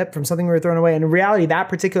 Yep, from something we were throwing away. And in reality, that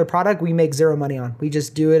particular product, we make zero money on. We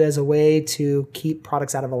just do it as a way to keep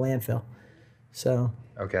products out of a landfill. So.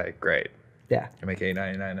 Okay, great. Yeah. You make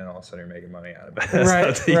 $8.99 and all of a sudden you're making money out of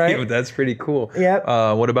it. Right. That's pretty cool. Yep.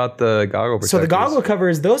 What about the goggle protectors? So the goggle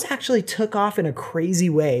covers, those actually took off in a crazy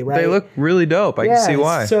way, right? They look really dope. I can see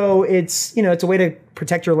why. So it's, it's a way to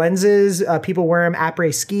protect your lenses. People wear them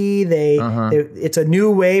après ski. It's a new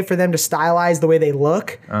way for them to stylize the way they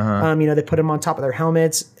look. They put them on top of their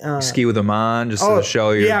helmets. Ski with them on just to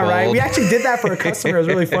show you're bold. Right. We actually did that for a customer. It was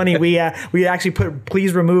really funny. We actually put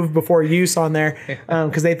please remove before use on there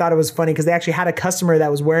because they thought it was funny because they actually had a customer that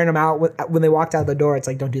was wearing them out when they walked out the door. It's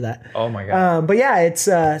like, don't do that. Oh my God. But yeah, it's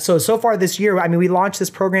so far this year, I mean, we launched this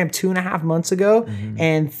program 2.5 months ago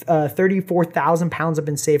and 34,000 pounds have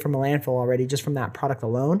been saved from a landfill already just from that product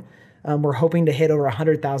alone. We're hoping to hit over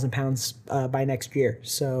 100,000 pounds by next year.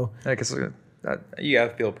 So I guess you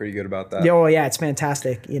gotta feel pretty good about that. Oh yeah, it's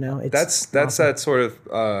fantastic. It's that's awesome. That sort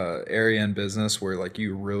of area in business where like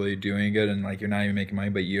you're really doing it and like you're not even making money,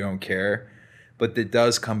 but you don't care. But it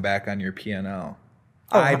does come back on your P&L.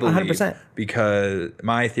 I believe 100%. Because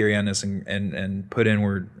my theory on this and put in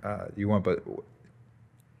where you want, but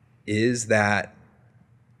is that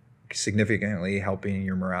significantly helping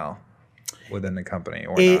your morale within the company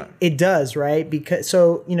or not? It does, right? Because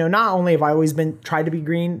not only have I always tried to be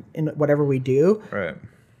green in whatever we do, right?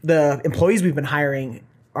 The employees we've been hiring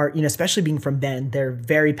are, especially being from Bend, they're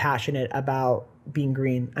very passionate about being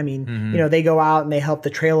green. I mean, they go out and they help the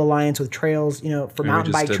Trail Alliance with trails, for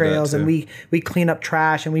mountain bike trails, and we clean up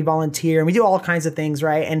trash and we volunteer and we do all kinds of things,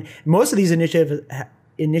 right? And most of these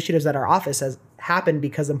initiatives at our office has happened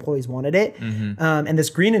because employees wanted it. And this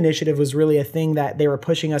green initiative was really a thing that they were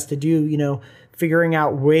pushing us to do, figuring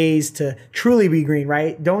out ways to truly be green,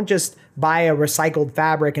 right? Don't just buy a recycled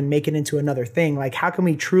fabric and make it into another thing. Like, how can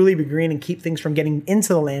we truly be green and keep things from getting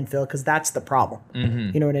into the landfill? Because that's the problem.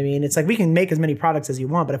 You know what I mean? It's like we can make as many products as you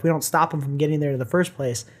want, but if we don't stop them from getting there in the first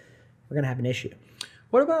place, we're going to have an issue.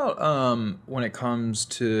 What about when it comes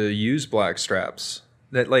to used black straps?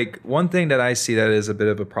 That like one thing that I see that is a bit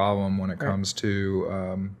of a problem when it comes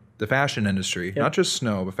to the fashion industry, not just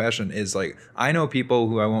snow, but fashion is like, I know people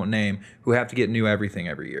who I won't name who have to get new everything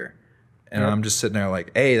every year. And I'm just sitting there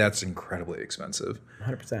like, A, that's incredibly expensive.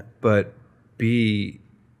 100%. But B,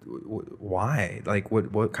 why? Like,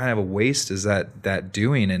 what kind of a waste is that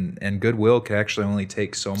doing? And Goodwill could actually only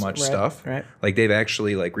take so much stuff. Right. Like, they've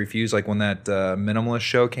actually like refused, like when that minimalist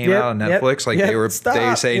show came out on Netflix, like they were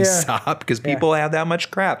saying stop because people have that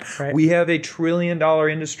much crap. Right. We have $1 trillion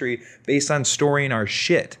industry based on storing our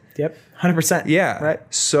shit. Yep. 100%. Yeah.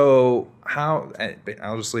 Right. So how,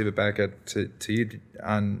 I'll just leave it back to you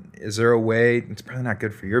on, is there a way, it's probably not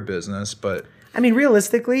good for your business, but. I mean,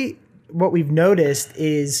 realistically, what we've noticed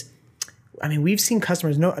is, I mean, we've seen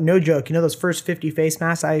customers, no joke, you know, those first 50 face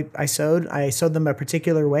masks I sewed them a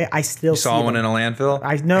particular way. I still see saw one them. in a landfill?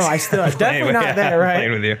 I know, I still, definitely not there, right?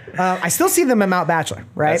 Playing with you. I still see them at Mount Bachelor,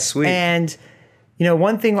 right? That's sweet. And, you know,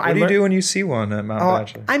 one thing what do you do when you see one at Mount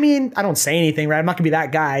Bachelor? I mean, I don't say anything, right? I'm not gonna be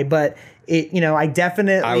that guy, but it, you know, I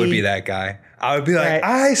definitely. I would be that guy. I would be like, Right.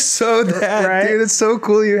 I sewed that, Right. dude. It's so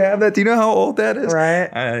cool you have that. Do you know how old that is? Right.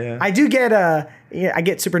 Yeah. I do get I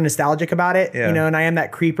get super nostalgic about it, Yeah. you know, and I am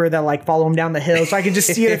that creeper that like follow him down the hill, so I can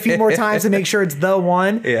just see it a few more times to make sure it's the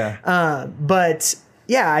one. Yeah. But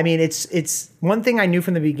yeah, I mean, it's one thing I knew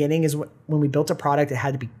from the beginning is when we built a product, it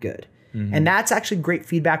had to be good, and that's actually great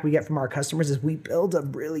feedback we get from our customers. Is we build a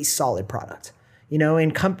really solid product. You know,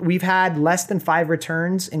 we've had less than 5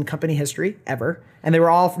 returns in company history ever. And they were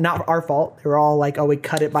all not our fault. They were all like, oh, we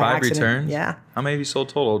cut it by 5 accident. returns? Yeah. How many have you sold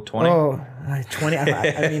total? 20? Oh, 20.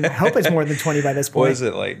 I mean, I hope it's more than 20 by this point. What is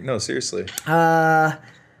it like? No, seriously. I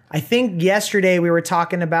think yesterday we were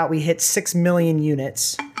talking about we hit 6 million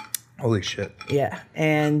units. Holy shit. Yeah.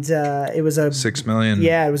 And it was a 6 million.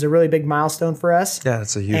 Yeah, it was a really big milestone for us. Yeah,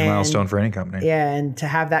 that's a huge And- milestone for any company. Yeah, and to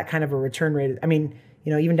have that kind of a return rate, I mean,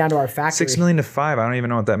 you know, even down to our factory. 6 million to 5. I don't even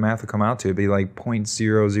know what that math would come out to. It'd be like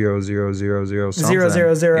 0.00000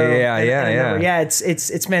 something. 000. Yeah. Yeah,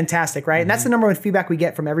 it's fantastic, right? And that's the number one feedback we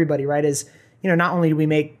get from everybody, right? Is, you know, not only do we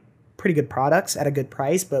make pretty good products at a good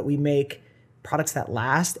price, but we make products that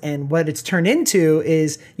last. And what it's turned into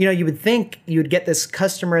is, you know, you would think you would get this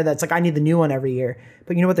customer that's like, I need the new one every year.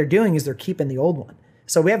 But you know what they're doing is they're keeping the old one.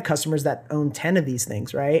 So we have customers that own 10 of these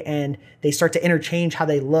things, right? And they start to interchange how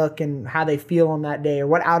they look and how they feel on that day, or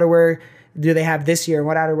what outerwear do they have this year and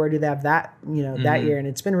what outerwear do they have that, you know, that year. And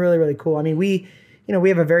it's been really, really cool. I mean, we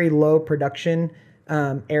have a very low production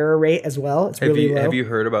error rate as well. It's really low. Have you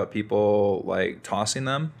heard about people like tossing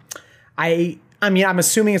them? I mean, I'm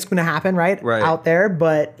assuming it's going to happen, right, out there.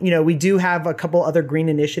 But, you know, we do have a couple other green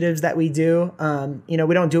initiatives that we do. You know,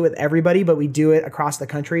 we don't do it with everybody, but we do it across the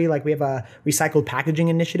country. Like we have a recycled packaging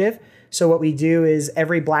initiative. So what we do is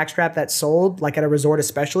every blackstrap that's sold, like at a resort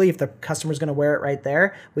especially, if the customer's going to wear it right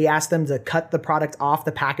there, we ask them to cut the product off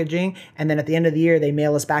the packaging. And then at the end of the year, they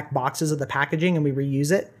mail us back boxes of the packaging and we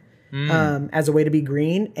reuse it as a way to be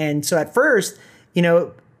green. And so at first, you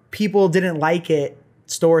know, people didn't like it,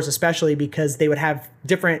 stores especially, because they would have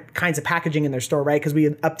different kinds of packaging in their store, right? Because we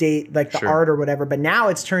update like the art or whatever. But now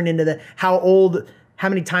it's turned into how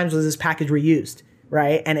many times was this package reused,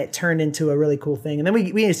 right? And it turned into a really cool thing. And then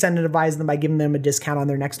we incentivize them by giving them a discount on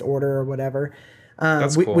their next order or whatever.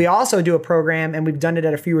 That's cool. We also do a program, and we've done it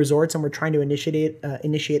at a few resorts, and we're trying to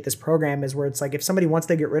initiate this program, is where it's like if somebody wants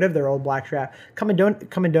to get rid of their old blackstrap, come and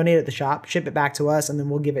donate at the shop, ship it back to us, and then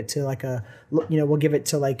we'll give it to like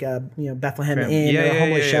Bethlehem Inn or a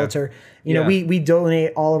homeless shelter. You know, we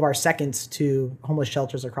donate all of our seconds to homeless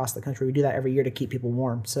shelters across the country. We do that every year to keep people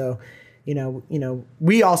warm. So, you know,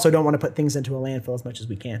 we also don't want to put things into a landfill as much as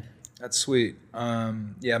we can. That's sweet. My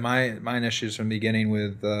initiatives from the beginning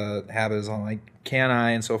with Habit is on like, can I,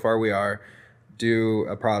 and so far we are, do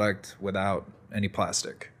a product without any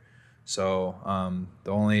plastic. So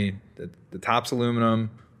the top's aluminum,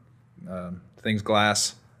 thing's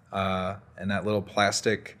glass, and that little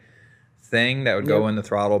plastic thing that would go in the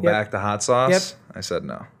throttle back to hot sauce. I said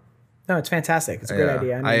no. No, it's fantastic. It's a great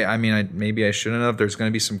idea. I mean, maybe I shouldn't have. There's going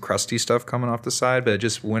to be some crusty stuff coming off the side, but it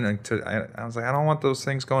just went into. I was like, I don't want those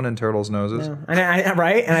things going in turtles' noses. No. And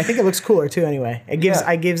I think it looks cooler too. Anyway, it gives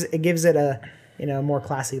it a more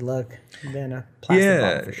classy look than a plastic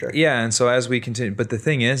bottle for sure. Yeah, and so as we continue, but the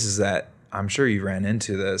thing is that I'm sure you ran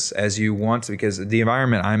into this as you want to, because the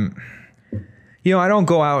environment I don't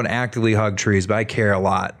go out and actively hug trees, but I care a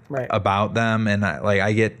lot about them, and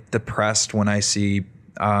I get depressed when I see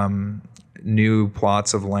new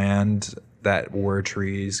plots of land that were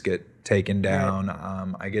trees get taken down.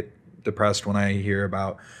 I get depressed when I hear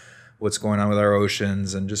about what's going on with our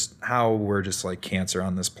oceans and just how we're just like cancer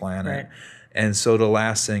on this planet. And so the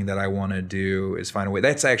last thing that I want to do is find a way.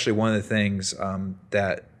 That's actually one of the things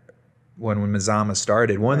that when Mazama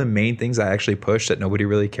started, one of the main things I actually pushed that nobody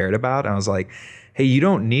really cared about, I was like, hey, you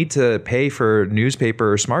don't need to pay for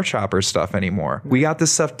newspaper or smart shopper stuff anymore. We got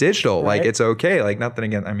this stuff digital. Like, it's okay. Like,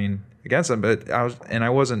 nothing against them, but I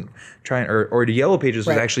wasn't trying, or the Yellow Pages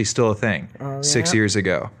was actually still a thing 6 years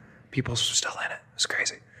ago. People were still in it. It's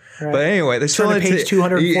crazy. Right. But anyway, they're still on page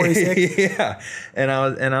 246. Yeah. And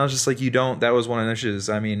I was just like, that was one of the initiatives.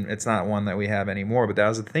 I mean, it's not one that we have anymore, but that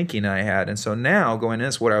was the thinking I had. And so now going in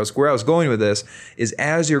this, where I was going with this is,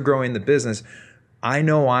 as you're growing the business, I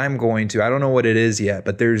know I don't know what it is yet,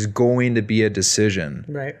 but there's going to be a decision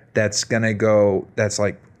that's going to go, that's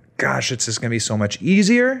like, gosh, it's just going to be so much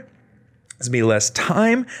easier. It's going to be less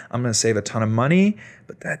time. I'm going to save a ton of money,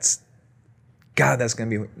 but that's going to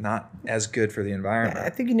be not as good for the environment. I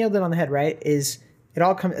think you nailed it on the head, right? It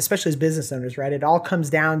all comes, especially as business owners, right? It all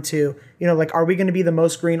comes down to, like, are we going to be the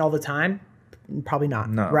most green all the time? Probably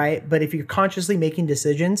not, right? But if you're consciously making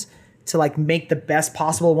decisions to like make the best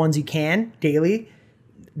possible ones you can daily,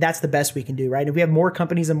 that's the best we can do, right? If we have more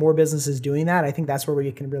companies and more businesses doing that, I think that's where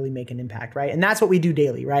we can really make an impact, right? And that's what we do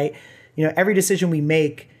daily, right? Every decision we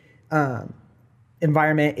make,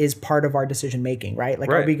 environment is part of our decision making, right? Like,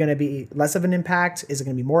 are we going to be less of an impact? Is it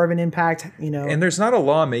going to be more of an impact? And there's not a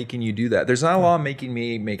law making you do that. There's not a law making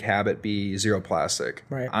me make habit be zero plastic.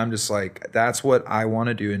 Right. I'm just like, that's what I want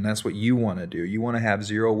to do, and that's what you want to do. You want to have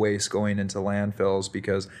zero waste going into landfills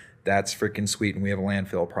because that's freaking sweet, and we have a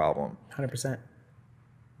landfill problem. 100%.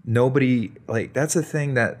 Nobody, like, that's a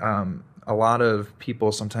thing that a lot of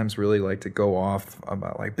people sometimes really like to go off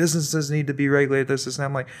about, like, businesses need to be regulated, this and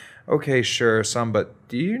I'm like, okay, sure, but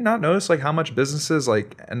do you not notice like how much businesses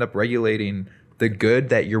like end up regulating the good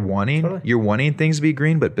that you're wanting? Totally. You're wanting things to be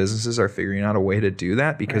green, but businesses are figuring out a way to do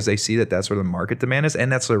that because they see that that's where the market demand is,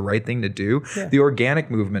 and that's the right thing to do. Yeah. The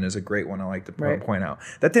organic movement is a great one I like to point out.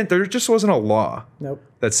 There just wasn't a law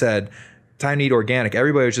that said time to eat organic.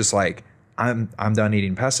 Everybody was just like, I'm done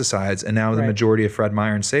eating pesticides, and now the majority of Fred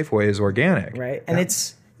Meyer and Safeway is organic. Right, and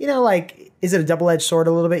it's like, is it a double-edged sword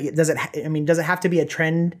a little bit? Does it have to be a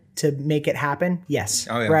trend to make it happen? Yes.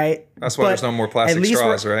 Oh, yeah. Right. That's why there's no more plastic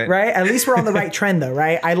straws, right? Right. At least we're on the right trend, though,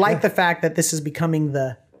 right? I like the fact that this is becoming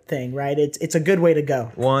the thing, right? It's a good way to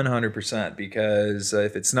go. 100%, because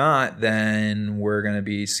if it's not, then we're gonna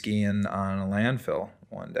be skiing on a landfill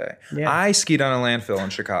one day. Yeah. I skied on a landfill in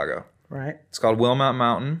Chicago. Right. It's called Wilmot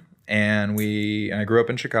Mountain. And I grew up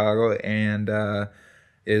in Chicago, and it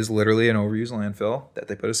is literally an overused landfill that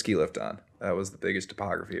they put a ski lift on. That was the biggest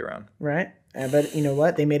topography around. Right. But you know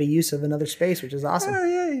what? They made a use of another space, which is awesome.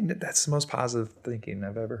 Yeah, that's the most positive thinking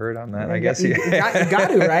I've ever heard on that. I guess you got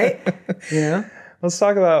to, right? Let's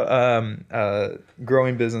talk about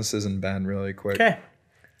growing businesses in Bend really quick. Okay.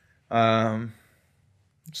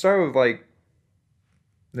 Start with like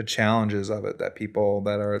the challenges of it that people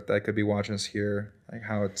that could be watching us here, like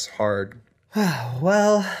how it's hard.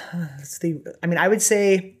 Well, I would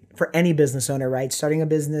say for any business owner, right, starting a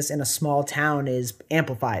business in a small town is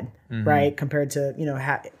amplified, right, compared to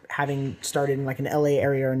having started in like an LA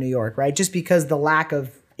area or New York, right, just because the lack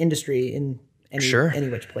of industry in any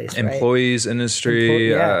which place, employees, right?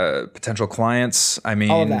 Industry, potential clients. I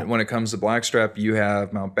mean, when it comes to Blackstrap, you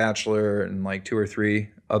have Mount Bachelor and like 2 or 3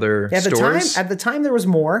 other stores. At the time, there was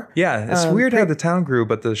more. Yeah, it's weird how the town grew,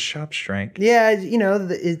 but the shop shrank. Yeah,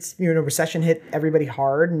 it's recession hit everybody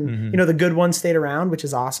hard, and the good ones stayed around, which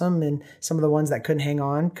is awesome, and some of the ones that couldn't hang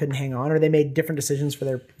on, or they made different decisions for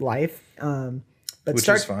their life. Which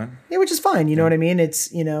is fine. Yeah, which is fine. You know what I mean?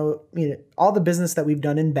 It's all the business that we've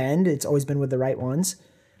done in Bend, it's always been with the right ones.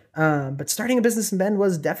 But starting a business in Bend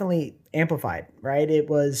was definitely amplified, right? It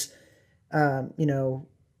was,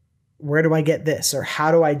 where do I get this, or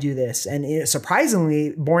how do I do this? And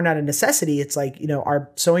surprisingly, born out of necessity, it's like, our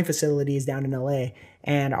sewing facility is down in LA,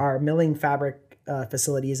 and our milling fabric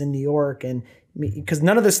facility is in New York, and because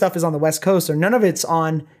none of this stuff is on the West Coast, or none of it's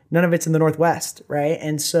in the Northwest, right?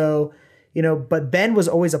 And so, but Bend was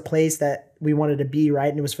always a place that we wanted to be, right?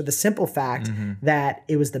 And it was for the simple fact that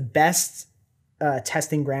it was the best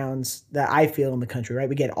testing grounds that I feel in the country, right?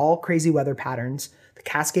 We get all crazy weather patterns. The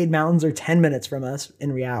Cascade Mountains are 10 minutes from us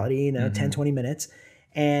in reality, 10, 20 minutes.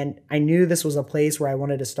 And I knew this was a place where I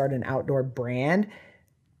wanted to start an outdoor brand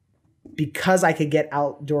because I could get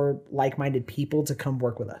outdoor like-minded people to come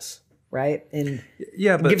work with us. Right. And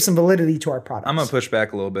give some validity to our products. I'm going to push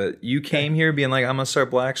back a little bit. You came here being like, I'm going to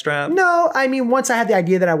start Blackstrap. No, I mean, once I had the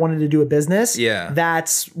idea that I wanted to do a business,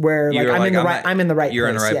 that's where I'm in the right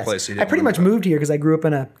You're place. In the right place. I pretty much moved here because I grew up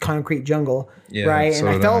in a concrete jungle. Yeah, right. And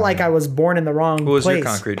I felt like I was born in the wrong place. What was your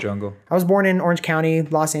concrete jungle? I was born in Orange County,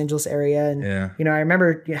 Los Angeles area. And, I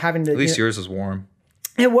remember having to. At least yours was warm.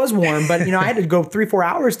 It was warm, but I had to go 3-4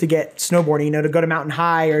 hours to get snowboarding, to go to Mountain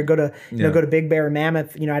High or go to, go to Big Bear or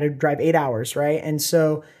Mammoth, I had to drive 8 hours. Right. And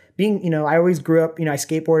so being, I always grew up, I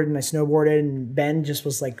skateboarded and I snowboarded, and Bend just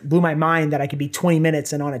was like, blew my mind that I could be 20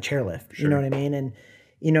 minutes and on a chairlift, you know what I mean? And,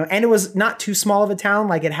 and it was not too small of a town.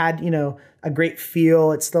 Like it had, a great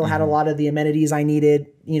feel. It still had a lot of the amenities I needed,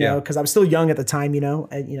 cause I was still young at the time,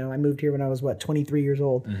 I moved here when I was 23 years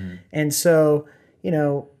old. And so,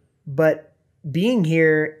 but being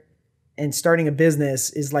here and starting a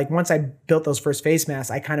business is like, once I built those first face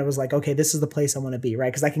masks, I kind of was like, okay, this is the place I want to be,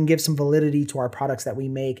 right? Because I can give some validity to our products that we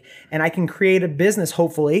make, and I can create a business,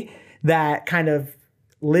 hopefully, that kind of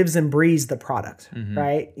lives and breathes the product,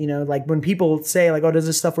 right? Like when people say like, oh, does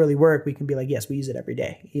this stuff really work? We can be like, yes, we use it every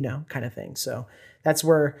day, kind of thing. So that's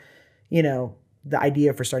where, the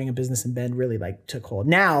idea for starting a business in Bend really like took hold.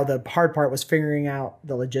 Now the hard part was figuring out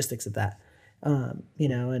the logistics of that.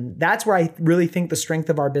 And that's where I really think the strength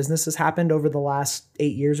of our business has happened over the last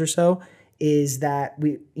 8 years or so, is that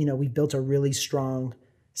we built a really strong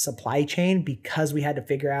supply chain because we had to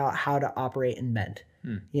figure out how to operate in Bend.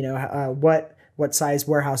 What size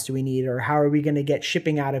warehouse do we need, or how are we going to get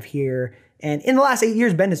shipping out of here? And in the last 8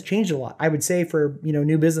 years, Bend has changed a lot. I would say for,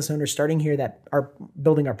 new business owners starting here that are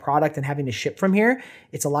building a product and having to ship from here,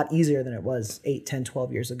 it's a lot easier than it was 8, 10,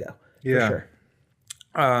 12 years ago. Yeah. For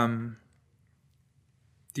sure.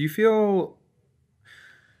 Do you feel,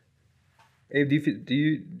 Abe, do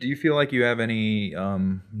you feel like you have any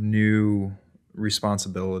new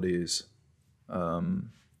responsibilities now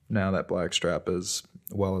that Blackstrap is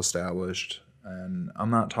well established? And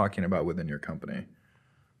I'm not talking about within your company.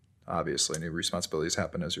 Obviously, new responsibilities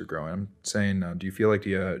happen as you're growing. I'm saying, do you feel like do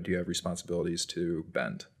you have responsibilities to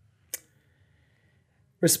Bend?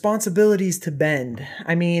 Responsibilities to Bend.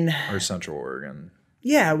 Or Central Oregon.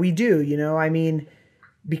 Yeah, we do.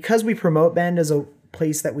 Because we promote Bend as a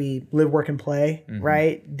place that we live, work, and play,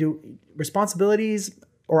 right? Do responsibilities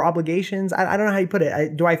or obligations? I don't know how you put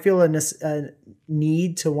it. Do I feel a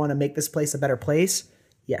need to want to make this place a better place?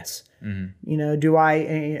 Yes. Do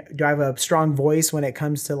I have a strong voice when it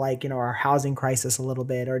comes to like, our housing crisis a little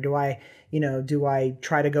bit, or do I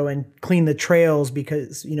try to go and clean the trails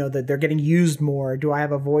because, that they're getting used more? Do I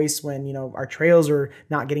have a voice when, our trails are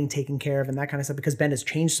not getting taken care of and that kind of stuff, because Bend has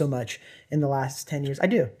changed so much in the last 10 years? I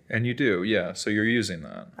do. And you do. Yeah. So you're using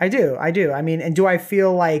that. I do. And do I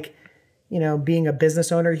feel like, being a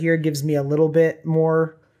business owner here gives me a little bit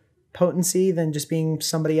more potency than just being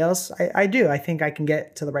somebody else? I do. I think I can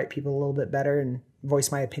get to the right people a little bit better and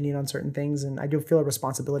voice my opinion on certain things, and I do feel a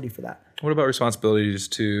responsibility for that. What about responsibilities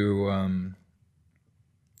to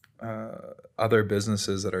other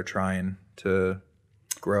businesses that are trying to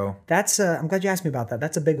grow? That's I'm glad you asked me about that.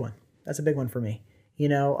 That's a big one. That's a big one for me.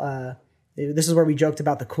 This is where we joked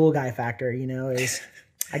about the cool guy factor. Is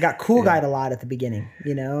I got cool guyed a lot at the beginning,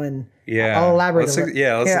 and I'll elaborate. Let's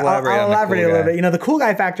elaborate. I'll elaborate a little bit. The cool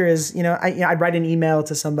guy factor is, I'd write an email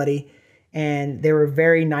to somebody, and they were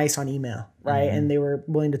very nice on email, right? And they were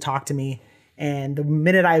willing to talk to me. And the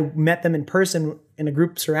minute I met them in person in a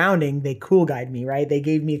group surrounding, they cool guyed me, right? They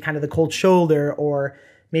gave me kind of the cold shoulder, or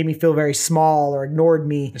made me feel very small, or ignored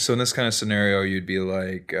me. So in this kind of scenario, you'd be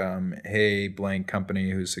like, hey, blank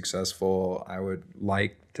company who's successful,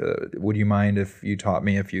 would you mind if you taught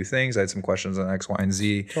me a few things? I had some questions on X, Y, and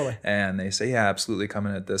Z. Totally. And they say, yeah, absolutely, come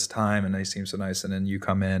in at this time. And they seem so nice. And then you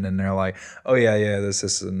come in and they're like, oh yeah,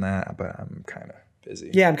 this and that, but I'm kind of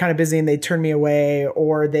busy. Yeah, I'm kind of busy, and they'd turn me away,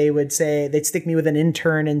 or they'd stick me with an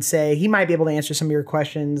intern and say, he might be able to answer some of your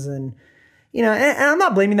questions. And, and I'm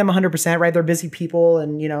not blaming them 100%, right? They're busy people.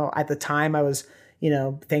 And, at the time I was,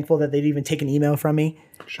 thankful that they'd even take an email from me.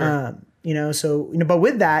 Sure. But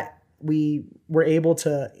with that, we were able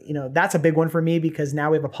to, that's a big one for me, because now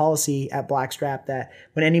we have a policy at Blackstrap that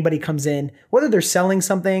when anybody comes in, whether they're selling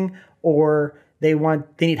something or they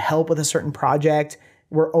need help with a certain project,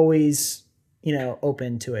 we're always,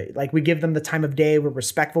 open to it. Like, we give them the time of day. We're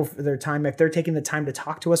respectful for their time. If they're taking the time to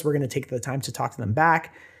talk to us, we're going to take the time to talk to them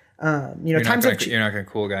back. You're not going to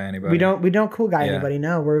cool guy anybody. We don't cool guy anybody.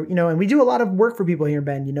 No, we're, and we do a lot of work for people here in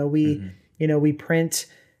Bend. We print,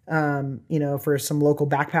 for some local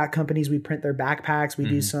backpack companies, we print their backpacks. We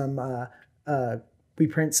do some, we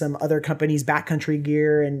print some other companies' backcountry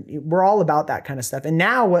gear, and we're all about that kind of stuff. And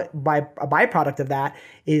now a byproduct of that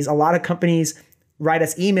is a lot of companies write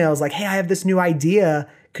us emails like, hey, I have this new idea.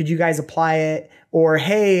 Could you guys apply it? Or,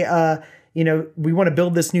 hey, we want to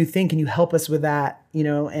build this new thing. Can you help us with that?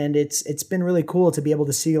 And it's been really cool to be able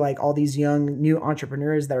to see like all these young new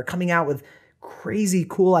entrepreneurs that are coming out with crazy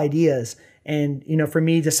cool ideas. And, for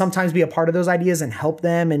me to sometimes be a part of those ideas and help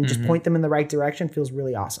them and just point them in the right direction feels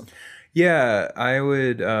really awesome. Yeah, I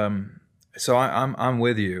would. So I'm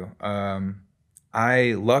with you.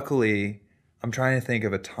 I luckily, I'm trying to think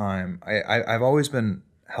of a time. I've always been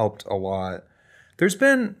helped a lot. There's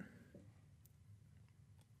been.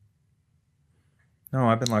 No,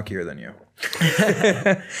 I've been luckier than you.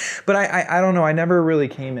 But I don't know. I never really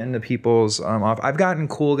came into people's off. I've gotten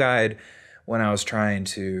Cool Guide when I was trying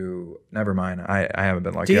to. Never mind. I haven't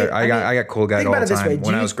been lucky. I got Cool Guide all the time.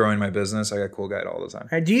 When I was growing my business, I got Cool Guide all the time.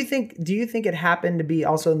 Right, do you think it happened to be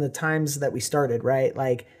also in the times that we started, right?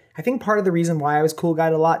 Like, I think part of the reason why I was Cool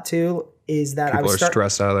Guide a lot too is that people I was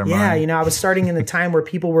stressed out of their mind. Yeah, you know, I was starting in the time where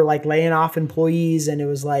people were like laying off employees, and it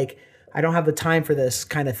was like, I don't have the time for this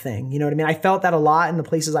kind of thing. You know what I mean? I felt that a lot in the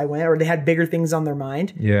places I went, or they had bigger things on their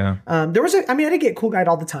mind. Yeah. I didn't get Cool Guide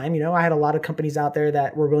all the time. You know, I had a lot of companies out there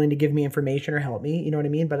that were willing to give me information or help me. You know what I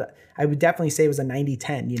mean? But I would definitely say it was a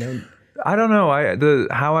 90-10, you know. I don't know.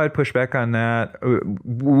 How I'd push back on that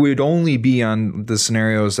would only be on the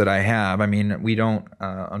scenarios that I have. I mean, we don't,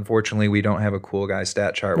 unfortunately, we don't have a Cool Guy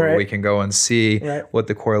stat chart where we can go and see what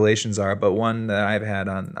the correlations are. But one that I've had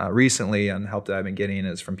on recently on help that I've been getting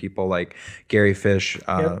is from people like Gary Fish,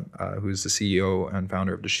 who's the CEO and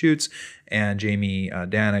founder of Deschutes, and Jamie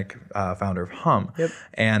Danek, founder of Hum. Yep.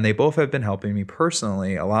 And they both have been helping me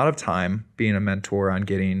personally a lot of time being a mentor on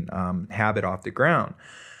getting Habit off the ground.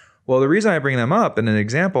 Well, the reason I bring them up in an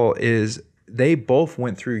example is they both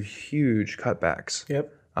went through huge cutbacks.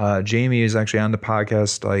 Yep. Jamie is actually on the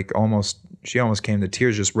podcast, like she almost came to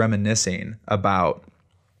tears just reminiscing about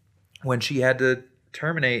when she had to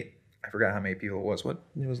terminate. I forgot how many people it was. What,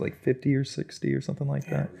 it was like 50 or 60 or something like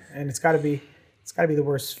that. And it's got to be the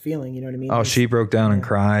worst feeling. You know what I mean? Oh, she broke down and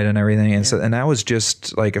cried and everything. And so, and that was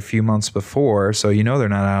just like a few months before. So, you know, they're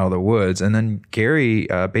not out of the woods. And then Gary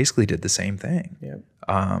basically did the same thing. Yep.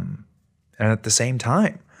 And at the same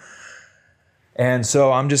time. And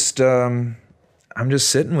so I'm just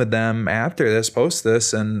sitting with them after this, post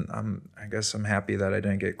this, and I guess I'm happy that I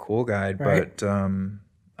didn't get Cool Guide, but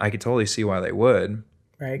I could totally see why they would.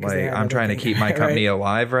 Right. Like, I'm trying to keep my company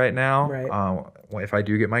alive right now. Right. If I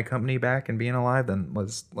do get my company back and being alive, then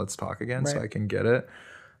let's talk again so I can get it.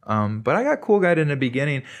 But I got Cool Guide in the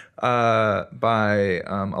beginning by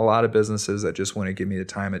a lot of businesses that just wouldn't give me the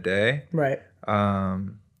time of day. Right.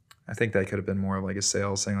 I think that could have been more of like a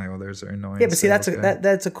sales thing, like, well, there's an annoying. Yeah, but see, that's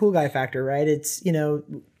a Cool Guy factor, right? It's, you know,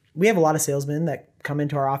 we have a lot of salesmen that come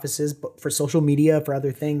into our offices for social media, for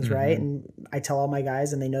other things, right? And I tell all my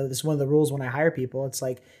guys, and they know this is one of the rules when I hire people. It's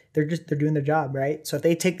like they're doing their job, right? So if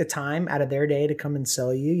they take the time out of their day to come and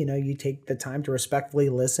sell you, you know, you take the time to respectfully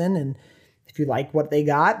listen, and if you like what they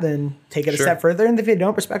got, then take it a step further. And if you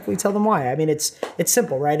don't, respectfully tell them why. I mean, it's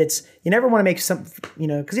simple, right? You never want to make you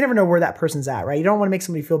know, because you never know where that person's at, right? You don't want to make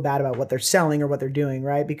somebody feel bad about what they're selling or what they're doing,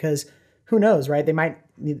 right? Because who knows, right? They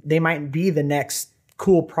might be the next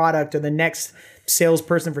cool product or the next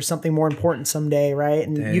salesperson for something more important someday, right?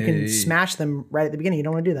 And you can smash them right at the beginning. You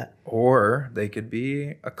don't want to do that. Or they could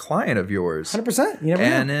be a client of yours. 100%. You never know.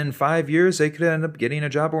 And in 5 years, they could end up getting a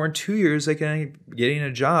job, or in 2 years, they could end up getting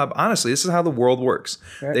a job. Honestly, this is how the world works.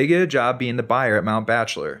 Right. They get a job being the buyer at Mount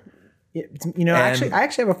Bachelor. You know, I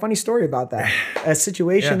actually have a funny story about that. A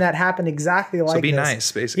situation that happened exactly like this. So be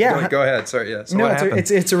nice, basically. Yeah. Go ahead. Sorry. Yeah. So no, what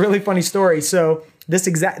happened? It's a really funny story. So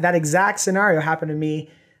that exact scenario happened to me.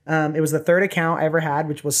 It was the third account I ever had,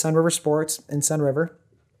 which was Sun River Sports in Sun River.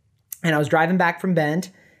 And I was driving back from Bend,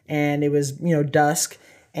 and it was, you know, dusk,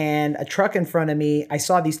 and a truck in front of me, I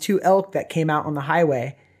saw these two elk that came out on the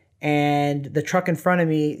highway, and the truck in front of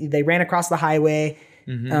me, they ran across the highway.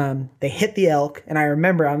 They hit the elk, and I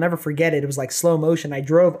remember, I'll never forget it. It was like slow motion. I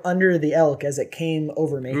drove under the elk as it came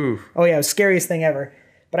over me. Oof. Oh yeah, it was the scariest thing ever.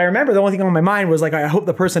 But I remember the only thing on my mind was like, I hope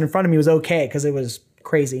the person in front of me was okay, because it was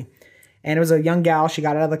crazy. And it was a young gal. She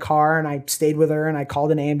got out of the car, and I stayed with her, and I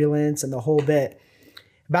called an ambulance and the whole bit.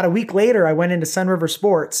 About a week later, I went into Sun River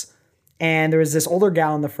Sports, and there was this older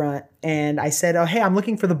gal in the front, and I said, oh, hey, I'm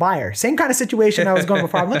looking for the buyer. Same kind of situation I was going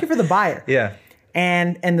before. I'm looking for the buyer. Yeah.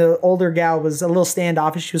 And the older gal was a little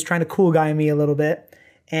standoffish. She was trying to cool guy me a little bit.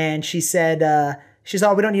 And she said,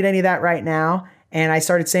 oh, we don't need any of that right now. And I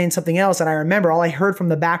started saying something else. And I remember all I heard from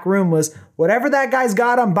the back room was, whatever that guy's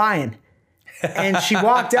got, I'm buying. And she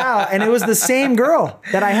walked out, and it was the same girl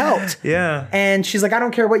that I helped. Yeah. And she's like, I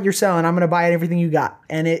don't care what you're selling. I'm going to buy everything you got.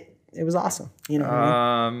 And it was awesome. You know what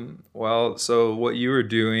I mean? Well, so what you were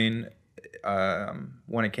doing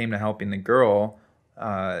when it came to helping the girl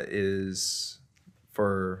is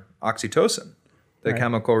for oxytocin, the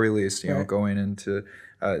chemical release, you know, going into,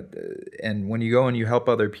 and when you go and you help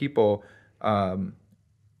other people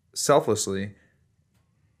selflessly,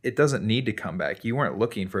 it doesn't need to come back. You weren't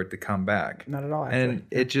looking for it to come back. Not at all, actually. And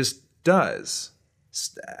it just, does,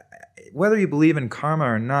 whether you believe in karma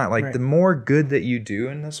or not, like the more good that you do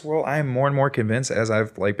in this world, I am more and more convinced as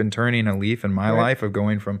I've like been turning a leaf in my life of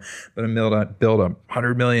going from build a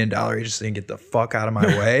 $100 million agency and get the fuck out of my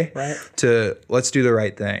way to let's do the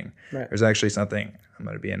right thing. There's actually something I'm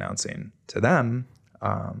going to be announcing to them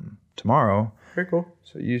tomorrow. Very cool.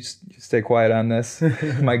 So you stay quiet on this.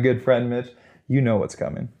 My good friend Mitch, you know what's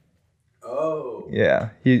coming. Oh. Yeah.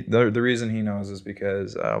 The reason he knows is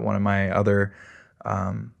because one of my other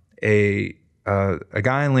a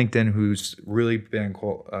guy on LinkedIn who's really been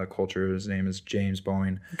in culture. His name is James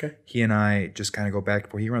Bowen. Okay. He and I just kind of go back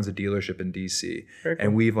and forth. He runs a dealership in DC. Very cool.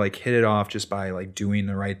 And we've like hit it off just by like doing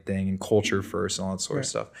the right thing and culture first and all that sort of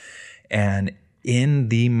stuff. And in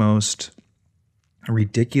the most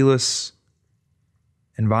ridiculous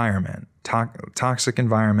environment, toxic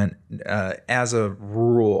environment, as a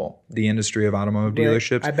rule, the industry of automotive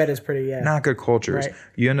dealerships, I bet it's pretty, not good cultures.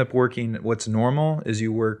 You end up working, what's normal is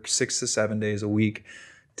you work 6 to 7 days a week,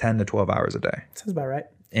 10 to 12 hours a day. Sounds about right.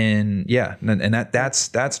 And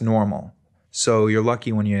that's normal. So you're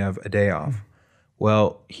lucky when you have a day off.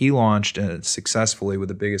 Well, he launched successfully with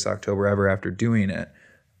the biggest October ever after doing it,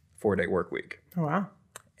 4-day work week. Oh, wow.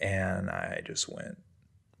 And I just went,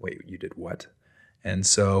 wait, you did what? And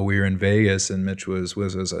so we were in Vegas, and Mitch was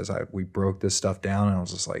we broke this stuff down, and I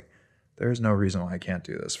was just like, there's no reason why I can't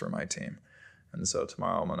do this for my team. And so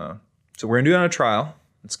tomorrow we're gonna do it on a trial.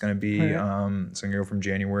 It's gonna be it's gonna go from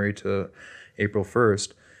January to April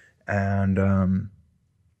 1st, and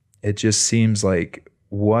it just seems like,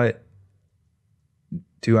 what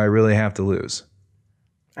do I really have to lose?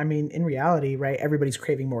 I mean, in reality, right? Everybody's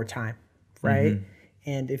craving more time, right? Mm-hmm.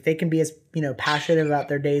 And if they can be as, passionate about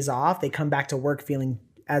their days off, they come back to work feeling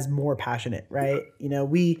as more passionate, right?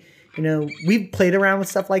 We've played around with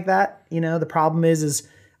stuff like that. The problem is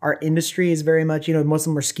our industry is very much, most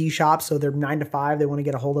of them are ski shops, so they're 9 to 5. They want to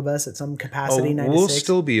get a hold of us at some capacity. 9 we'll to 6.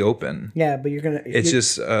 Still be open. Yeah, but It's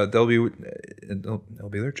just it'll be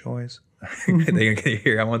their choice. They can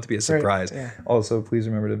hear. I want it to be a surprise. Right, yeah. Also, please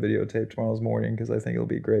remember to videotape tomorrow's morning, because I think it'll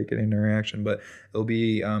be great getting their reaction. But it'll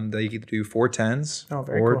be they can do 410s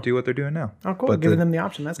or do what they're doing now. Oh, cool. Giving them the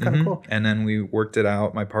option. That's kind of cool. And then we worked it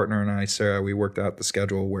out. My partner and I, Sarah, we worked out the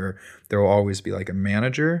schedule where there will always be like a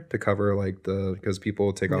manager to cover because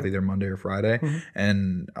people take off either Monday or Friday,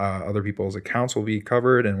 and other people's accounts will be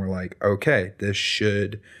covered. And we're like, okay, this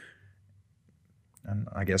should. And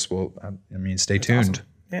I guess stay tuned. Awesome.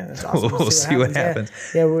 Yeah, that's awesome. We'll see what happens.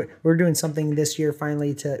 Yeah, we're doing something this year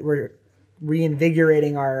finally we're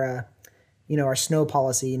reinvigorating our our snow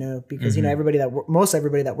policy, because most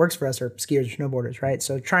everybody that works for us are skiers or snowboarders, right?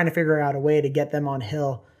 So trying to figure out a way to get them on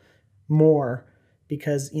hill more,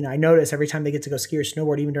 because I notice every time they get to go ski or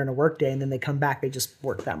snowboard, even during a work day, and then they come back, they just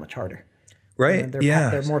work that much harder. Right.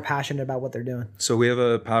 They're more passionate about what they're doing. So we have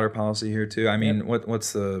a powder policy here too. I mean,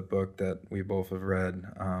 what's the book that we both have read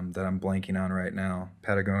that I'm blanking on right now?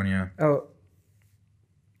 Patagonia. Oh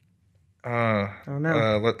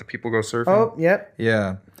no. Let the people go surfing. Oh, yep.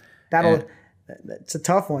 Yeah. It's a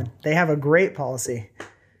tough one. They have a great policy.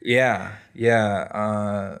 Yeah.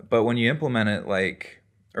 But when you implement it like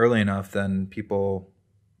early enough, then people.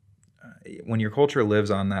 When your culture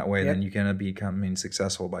lives on that way, then you can be becoming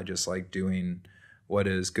successful by just like doing what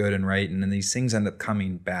is good and right. And then these things end up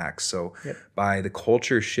coming back. So by the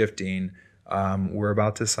culture shifting, we're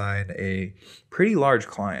about to sign a pretty large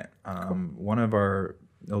client.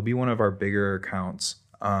 It'll be one of our bigger accounts.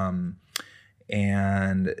 And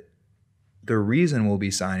the reason we'll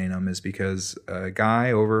be signing them is because a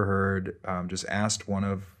guy overheard, just asked one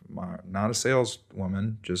of not a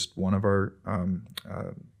saleswoman, just one of our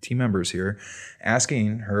team members here,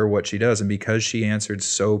 asking her what she does. And because she answered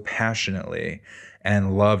so passionately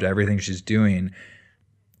and loved everything she's doing,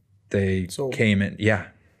 they came in. Yeah.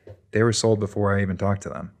 They were sold before I even talked to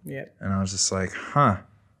them. Yeah. And I was just like,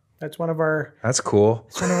 That's one of our. That's cool.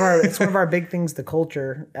 It's one of our big things. The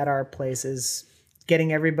culture at our place is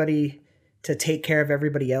getting everybody to take care of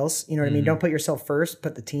everybody else. You know what I mean? Don't put yourself first,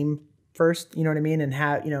 put the team first, you know what I mean? And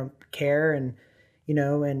have, care and,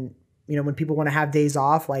 when people want to have days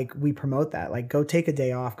off, like we promote that, like go take a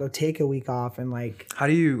day off, go take a week off. And like, how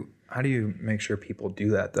do you make sure people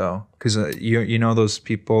do that though? Cause those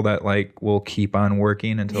people that like will keep on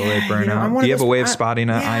working until they burn out. Do you have a way of spotting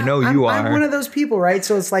that? I know you are. I'm one of those people, right?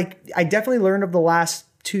 So it's like, I definitely learned over the last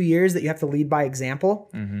 2 years that you have to lead by example.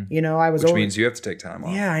 Which means you have to take time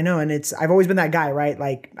off. Yeah, I know. And I've always been that guy, right?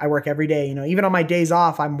 Like I work every day, even on my days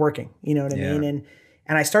off, I'm working, you know what I mean?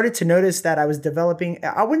 And I started to notice that I was developing,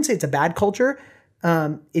 I wouldn't say it's a bad culture.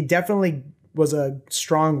 It definitely was a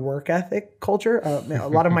strong work ethic culture. A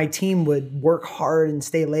lot of my team would work hard and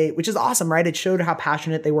stay late, which is awesome, right? It showed how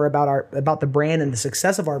passionate they were about the brand and the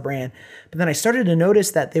success of our brand. But then I started to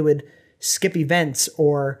notice that they would skip events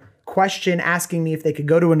or question asking me if they could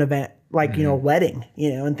go to an event like, a wedding,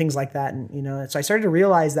 and things like that. And, so I started to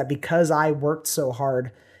realize that because I worked so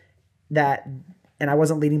hard and I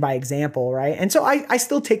wasn't leading by example, right? And so I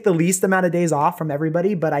still take the least amount of days off from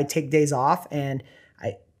everybody, but I take days off and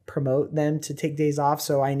I promote them to take days off.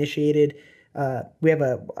 So I initiated, I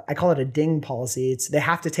call it a ding policy. They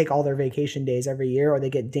have to take all their vacation days every year or they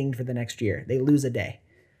get dinged for the next year. They lose a day.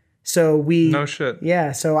 So no shit.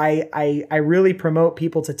 Yeah. So I really promote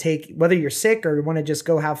people to take, whether you're sick or want to just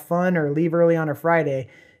go have fun or leave early on a Friday,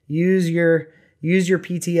 use your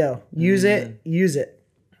PTO, use it,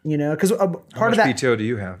 because part of that. How much PTO do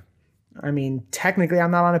you have? I mean, technically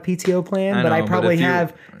I'm not on a PTO plan, but I probably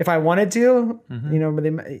have, if I wanted to,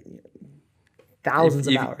 but thousands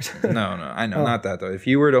of hours. No, I know. Not that though. If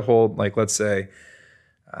you were to hold, like, let's say,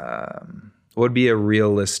 what would be a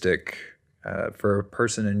realistic, for a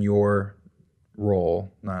person in your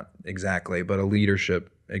role, not exactly, but a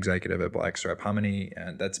leadership executive at Blackstrap, how many,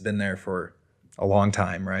 that's been there for a long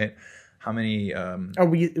time, right? How many, how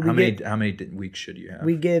many weeks should you have?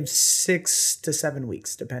 We give 6 to 7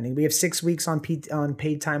 weeks, depending. We have 6 weeks on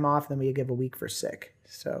paid time off, then we give a week for sick.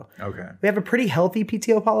 So okay, we have a pretty healthy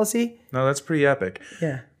PTO policy. No, that's pretty epic.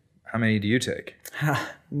 Yeah. How many do you take?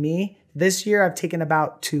 Me, this year I've taken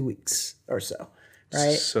about 2 weeks or so.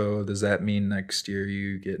 Right. So does that mean next year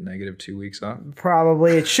you get negative 2 weeks off?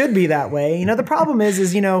 Probably. It should be that way. The problem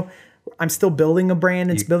is I'm still building a brand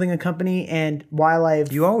and building a company. And while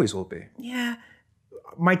you always will be. Yeah.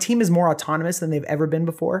 My team is more autonomous than they've ever been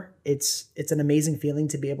before. It's an amazing feeling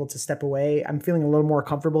to be able to step away. I'm feeling a little more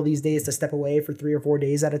comfortable these days to step away for 3 or 4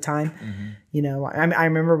 days at a time. Mm-hmm. I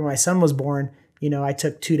remember when my son was born, I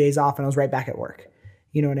took 2 days off and I was right back at work.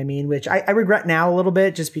 You know what I mean? Which I regret now a little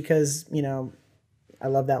bit just because, I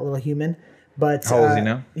love that little human, but how old is he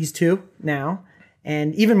now? He's 2 now,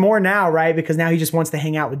 and even more now, right? Because now he just wants to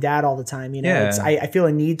hang out with dad all the time. Yeah. I feel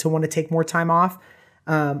a need to want to take more time off.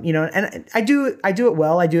 And I do it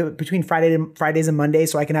well. I do it between Fridays and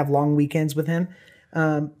Mondays, so I can have long weekends with him.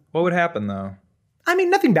 What would happen though? I mean,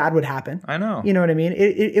 nothing bad would happen. I know. You know what I mean?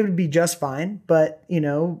 It would be just fine. But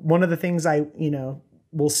one of the things I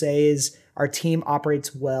will say is our team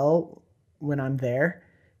operates well when I'm there.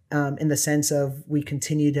 In the sense of we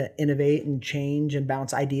continue to innovate and change and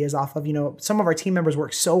bounce ideas off of, some of our team members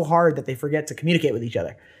work so hard that they forget to communicate with each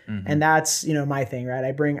other. Mm-hmm. And that's, my thing, right?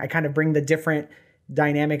 I kind of bring the different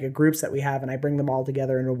dynamic of groups that we have and I bring them all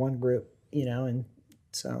together into one group, and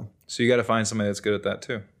so. So you got to find somebody that's good at that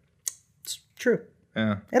too. It's true.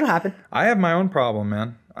 Yeah. It'll happen. I have my own problem,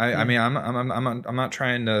 man. I mean, I'm not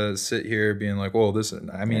trying to sit here being like, well,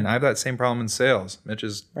 I have that same problem in sales. Mitch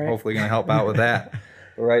is hopefully going to help out with that.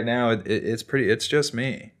 But right now it's just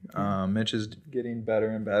me. Mitch is getting better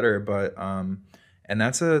and better, but and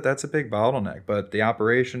that's a big bottleneck. But the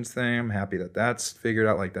operations thing, I'm happy that that's figured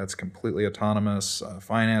out. Like that's completely autonomous,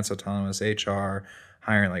 finance autonomous, HR,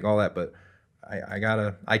 hiring, like all that. But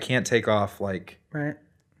I can't take off like right.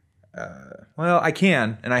 Well, I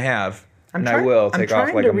can, and I have, I will take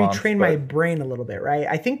off like a month. I'm trying to retrain my brain a little bit, right?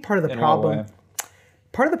 I think part of the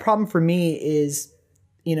problem for me is,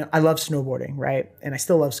 I love snowboarding, right? And I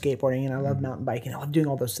still love skateboarding and I love mountain biking. I love doing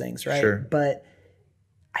all those things, right? Sure. But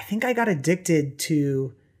I think I got addicted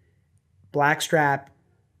to Blackstrap.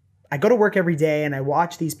 I go to work every day and I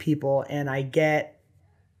watch these people and I get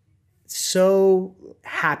so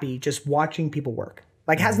happy just watching people work.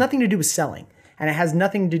 Like it has nothing to do with selling and it has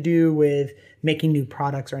nothing to do with making new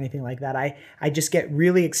products or anything like that. I just get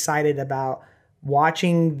really excited about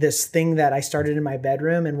watching this thing that I started in my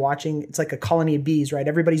bedroom and watching, it's like a colony of bees, right?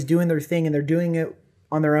 Everybody's doing their thing and they're doing it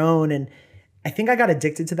on their own. And I think I got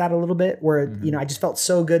addicted to that a little bit where, I just felt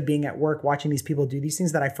so good being at work, watching these people do these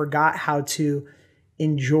things that I forgot how to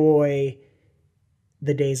enjoy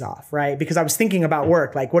the days off, right? Because I was thinking about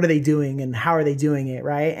work, like what are they doing and how are they doing it,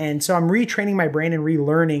 right? And so I'm retraining my brain and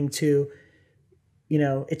relearning to,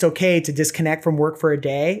 it's okay to disconnect from work for a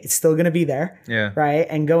day. It's still going to be there. Yeah. Right.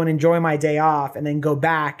 And go and enjoy my day off and then go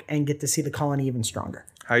back and get to see the colony even stronger.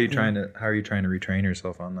 How are you trying to retrain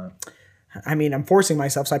yourself on that? I mean, I'm forcing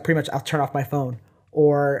myself. So I'll turn off my phone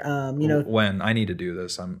or, when I need to do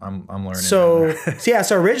this, I'm learning. So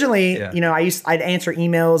originally, I'd answer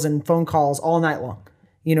emails and phone calls all night long.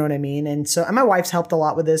 You know what I mean? And my wife's helped a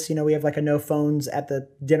lot with this. We have like a no phones at the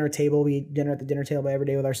dinner table. We eat dinner at the dinner table every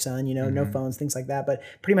day with our son, no phones, things like that. But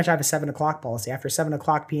pretty much I have a 7:00 policy. After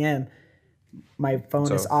 7:00 PM, my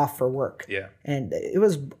phone is off for work. Yeah. And it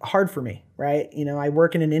was hard for me, right? You know, I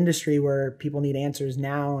work in an industry where people need answers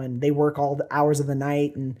now and they work all the hours of the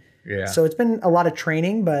night. And so it's been a lot of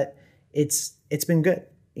training, but it's been good.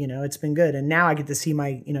 You know, it's been good. And now I get to see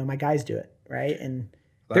my guys do it, right? And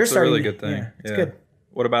that's a really good thing. Yeah, it's good.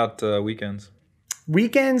 What about weekends?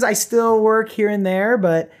 Weekends, I still work here and there,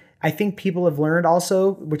 but I think people have learned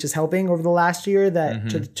also, which is helping over the last year,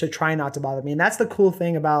 that to try not to bother me. And that's the cool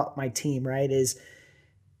thing about my team, right? Is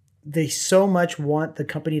they so much want the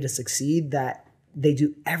company to succeed that they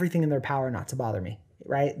do everything in their power not to bother me,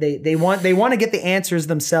 right? They want to get the answers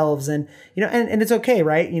themselves, and you know, and it's okay,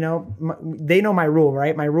 right? You know, they know my rule,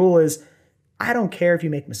 right? My rule is I don't care if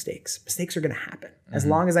you make mistakes. Mistakes are going to happen as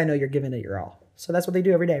long as I know you're giving it your all. So that's what they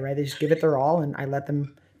do every day, right? They just give it their all, and I let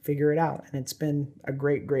them figure it out. And it's been a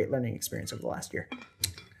great, great learning experience over the last year.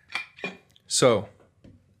 So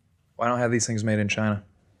why don't have these things made in China?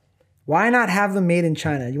 Why not have them made in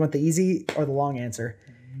China? You want the easy or the long answer?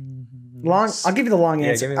 I'll give you the long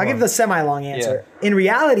answer. I'll give the semi-long answer. Yeah. In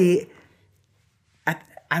reality,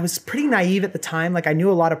 I was pretty naive at the time. Like I knew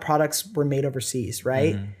a lot of products were made overseas,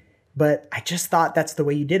 right? But I just thought that's the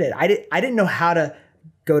way you did it. I didn't know how to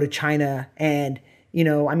go to China and, you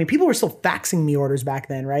know, I mean, people were still faxing me orders back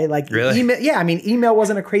then, right? Like really? Email, yeah. I mean, email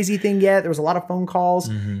wasn't a crazy thing yet. There was a lot of phone calls,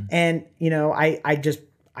 and you know, I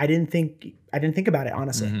didn't think about it,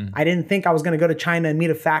 honestly. I didn't think I was going to go to China and meet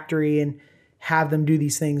a factory and have them do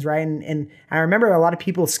these things, right? And I remember a lot of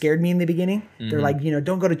people scared me in the beginning. They're like, you know,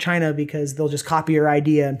 don't go to China because they'll just copy your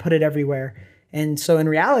idea and put it everywhere. And so in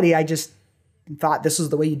reality, I just thought this is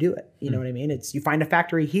the way you do it. You know what I mean? It's you find a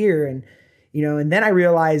factory here, and you know, and then I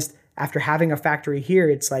realized after having a factory here,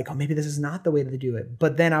 it's like, oh, maybe this is not the way to do it.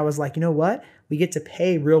 But then I was like, you know what? We get to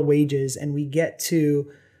pay real wages, and we get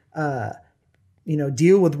to, you know,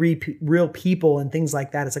 deal with real people and things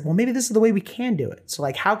like that. It's like, well, maybe this is the way we can do it. So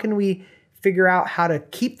like, how can we figure out how to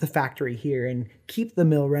keep the factory here and keep the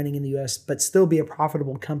mill running in the US, but still be a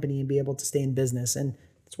profitable company and be able to stay in business? And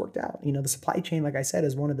it's worked out. You know, the supply chain, like I said,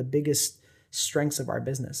 is one of the biggest strengths of our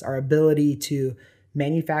business, our ability to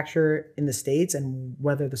manufacture in the States and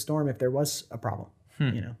weather the storm if there was a problem.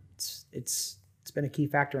 You know, it's been a key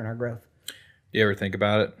factor in our growth. You ever think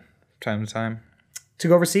about it time to time? To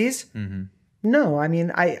go overseas? No, I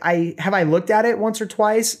mean, I looked at it once or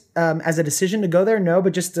twice as a decision to go there? No,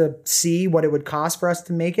 but just to see what it would cost for us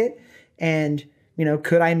to make it. And, you know,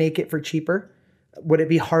 could I make it for cheaper? Would it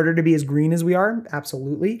be harder to be as green as we are?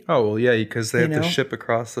 Absolutely. Oh, well, yeah, because they have to ship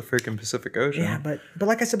across the freaking Pacific Ocean. Yeah, but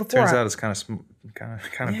like I said before, turns out it's kind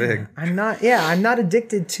of big. I'm not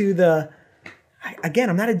addicted to the.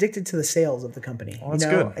 I'm not addicted to the sales of the company. Well, that's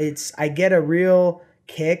good. I get a real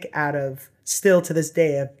kick out of still to this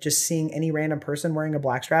day of just seeing any random person wearing a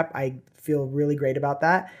blackstrap. I feel really great about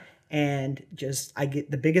that, and just I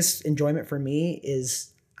get the biggest enjoyment for me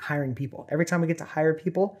is hiring people. Every time we get to hire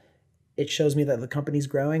people, it shows me that the company's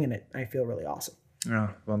growing, and I feel really awesome. Yeah.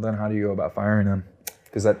 Well, then how do you go about firing them?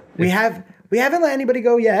 Because we haven't let anybody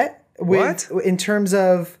go yet. What? In terms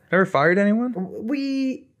of never fired anyone?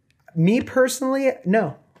 Me personally,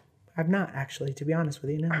 no. I've not, actually, to be honest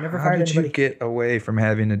with you. No, never fired anybody. How did you get away from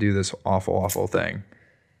having to do this awful thing?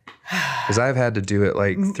 Because I've had to do it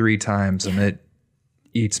like 3 times, and it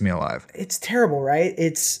eats me alive. It's terrible, right?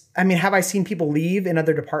 I mean, have I seen people leave in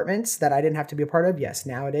other departments that I didn't have to be a part of? Yes,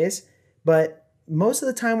 nowadays. But most of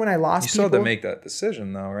the time when I lost people... You still had to make that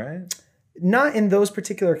decision, though, right? Not in those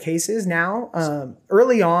particular cases now.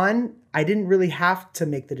 Early on, I didn't really have to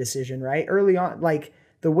make the decision, right? Early on, like...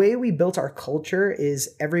 The way we built our culture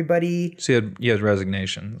is everybody... So you had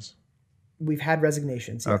resignations. We've had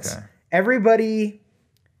resignations, yes. Okay. Everybody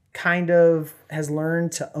kind of has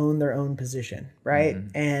learned to own their own position, right?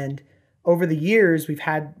 And over the years, we've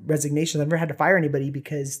had resignations. I've never had to fire anybody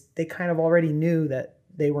because they kind of already knew that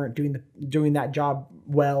they weren't doing that job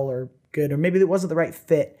well or good, or maybe it wasn't the right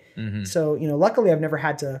fit. So, you know, luckily I've never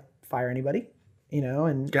had to fire anybody, you know,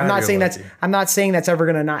 and I'm not saying that's ever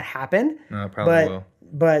going to not happen. No, it probably will.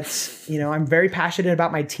 But, you know, I'm very passionate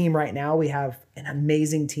about my team right now. We have an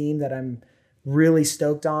amazing team that I'm really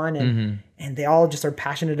stoked on, and they all just are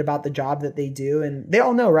passionate about the job that they do. And they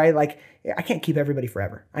all know, right? Like, I can't keep everybody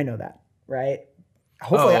forever. I know that, right?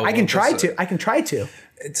 Hopefully I can try to.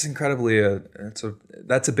 It's incredibly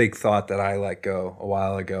that's a big thought that I let go a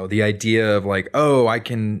while ago. The idea of like, oh, I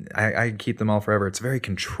can keep them all forever. It's very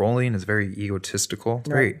controlling. It's very egotistical. It's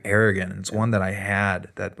very arrogant. It's one that I had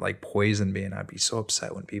that like poisoned me, and I'd be so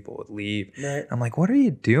upset when people would leave. Right. I'm like, what are you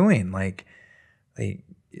doing? Like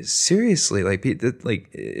seriously, like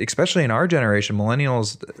especially in our generation,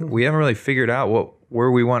 millennials, we haven't really figured out where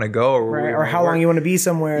we want to go or how long you want to be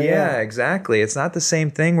somewhere. Yeah, exactly. It's not the same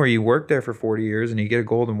thing where you work there for 40 years and you get a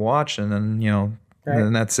golden watch and then,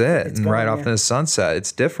 and that's it. It's gone, off in the sunset.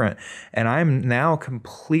 It's different. And I'm now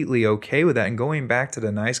completely okay with that. And going back to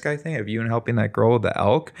the nice guy thing of you and helping that girl with the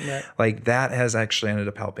elk, like that has actually ended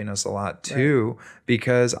up helping us a lot too,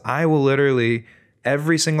 because I will literally,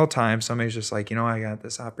 every single time somebody's just like, I got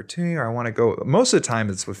this opportunity or I want to go. Most of the time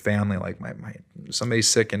it's with family, like somebody's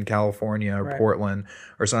sick in California or Portland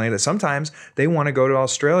or something like that. Sometimes they want to go to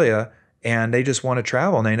Australia and they just want to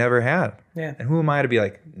travel and they never had. Yeah. And who am I to be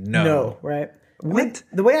like, no, right? What?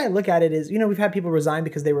 The way I look at it is, we've had people resign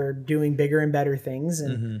because they were doing bigger and better things.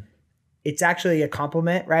 And it's actually a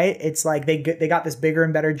compliment, right? It's like they got this bigger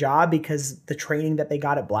and better job because the training that they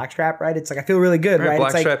got at Blackstrap, right? It's like, I feel really good, right?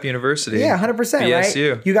 Blackstrap University. Yeah, 100%,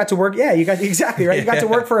 BSU. Right? You got to work, exactly, right? You got to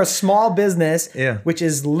work for a small business, which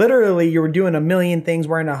is literally, you were doing a million things,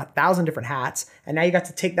 wearing 1,000 different hats. And now you got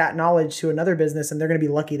to take that knowledge to another business and they're going to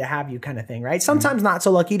be lucky to have you kind of thing, right? Sometimes not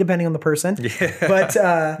so lucky depending on the person. Yeah.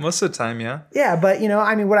 But most of the time, yeah. Yeah, but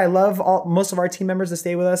what I love most of our team members to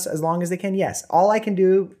stay with us as long as they can. Yes. All I can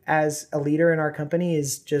do as a leader in our company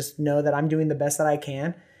is just know that I'm doing the best that I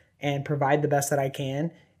can and provide the best that I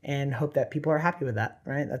can and hope that people are happy with that,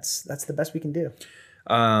 right? That's the best we can do.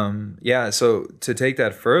 So to take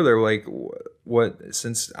that further, like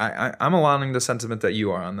since I'm allowing the sentiment that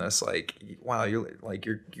you are on this, like, wow, you're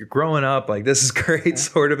growing up, like this is great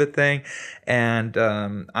sort of a thing. And,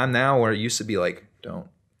 I'm now where it used to be like, don't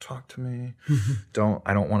talk to me.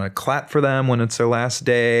 I don't want to clap for them when it's their last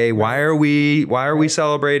day. Why are we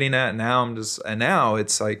celebrating that? Now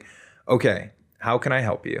it's like, okay, how can I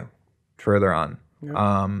help you further on?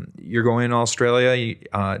 You're going to Australia.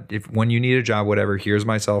 When you need a job, whatever, here's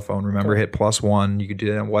my cell phone. Remember, hit +1. You could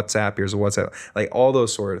do that on WhatsApp. Here's a WhatsApp, like all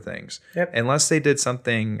those sort of things. Yep. Unless they did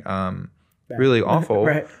something really awful,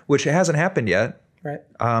 which hasn't happened yet. Right.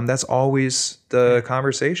 That's always the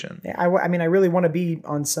conversation. Yeah, I really want to be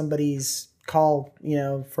on somebody's call,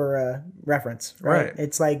 for a reference. Right.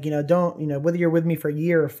 It's like, don't, whether you're with me for a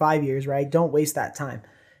year or 5 years, right? Don't waste that time.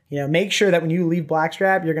 Make sure that when you leave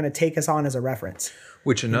Blackstrap, you're going to take us on as a reference.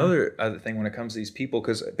 Which other thing when it comes to these people,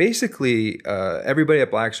 because basically everybody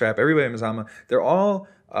at Blackstrap, everybody at Mazama, they're all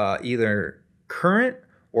either current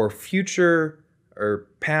or future or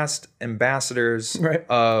past ambassadors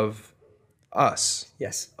of us.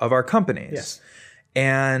 Yes. Of our companies. Yes.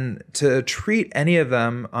 And to treat any of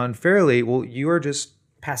them unfairly, well, you are just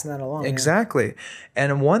passing that along. Exactly. Yeah.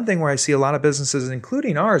 And one thing where I see a lot of businesses,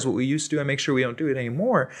 including ours, what we used to do, and make sure we don't do it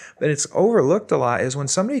anymore, but it's overlooked a lot, is when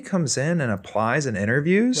somebody comes in and applies and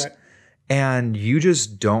interviews and you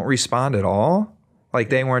just don't respond at all, like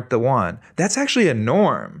they weren't the one. That's actually a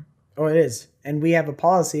norm. Oh, it is. And we have a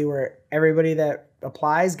policy where everybody that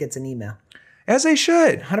applies gets an email. As they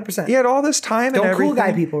should. 100%. You had all this time don't and everything. Don't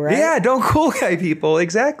cool guy people, right? Yeah, don't cool guy people.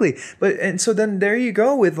 Exactly. And so then there you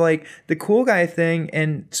go with like the cool guy thing.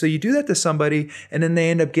 And so you do that to somebody and then they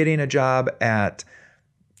end up getting a job at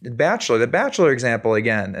the Bachelor example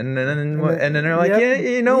again. And then they're like, yeah,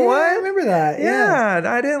 you know what? I remember that. Yeah.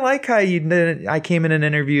 I didn't like how I came in and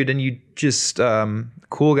interviewed and you just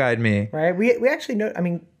cool guyed me. Right. We actually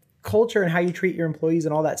know, culture and how you treat your employees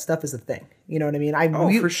and all that stuff is a thing. You know what I mean?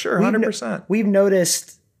 For sure. 100%. We've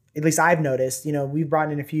noticed, at least I've noticed, we've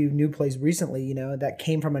brought in a few new employees recently, that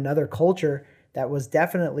came from another culture that was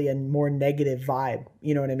definitely a more negative vibe.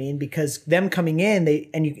 You know what I mean? Because them coming in,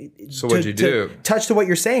 what'd you do? Touch to what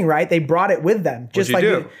you're saying, right? They brought it with them. What'd you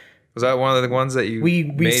do? Was that one of the ones that you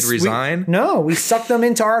made resign? No, we sucked them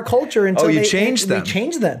into our culture until you changed them. We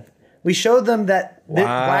changed them. We showed them that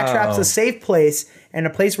Blackstrap's a safe place and a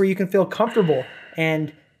place where you can feel comfortable,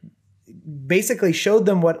 and basically showed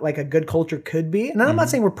them what like a good culture could be. And I'm not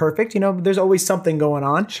saying we're perfect, there's always something going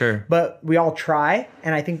on. Sure. But we all try.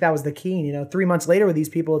 And I think that was the key. 3 months later with these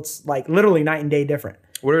people, it's like literally night and day different.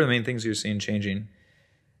 What are the main things you're seeing changing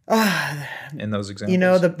in those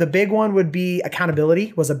examples? The big one would be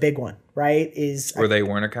accountability was a big one, right? Where they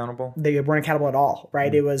weren't accountable? They weren't accountable at all,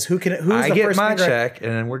 right? It was who's the first finger? I get my check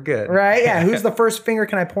and then we're good. Right, yeah. Who's the first finger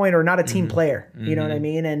can I point, or not a team player? You know what I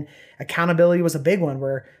mean? And accountability was a big one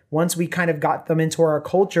where once we kind of got them into our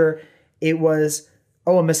culture, it was,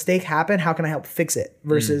 a mistake happened. How can I help fix it?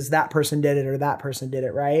 Versus that person did it or that person did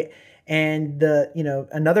it, right? And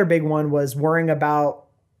another big one was worrying about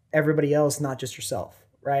everybody else, not just yourself.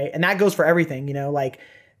 Right. And that goes for everything,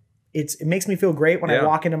 it makes me feel great when I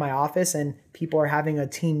walk into my office and people are having a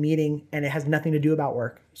team meeting and it has nothing to do about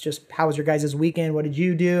work. It's just, how was your guys' weekend? What did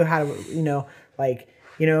you do? How do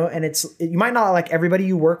and it's, you might not like everybody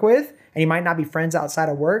you work with and you might not be friends outside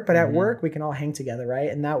of work, but at work we can all hang together.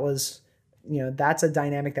 Right. And that was that's a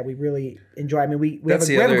dynamic that we really enjoy. I mean, we have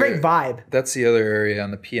a great vibe. That's the other area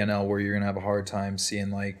on the P&L where you're going to have a hard time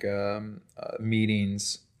seeing like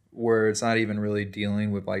meetings where it's not even really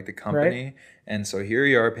dealing with like the company. Right. And so here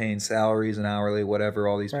you are paying salaries and hourly, whatever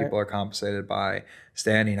all these people are compensated by,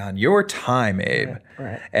 standing on your time, Abe,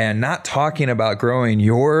 and not talking about growing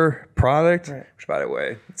your product, which by the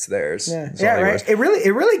way, it's theirs. Yeah, right. It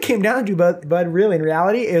really came down to, but really in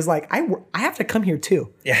reality, it was like, I have to come here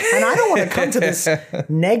too. Yeah. And I don't want to come to this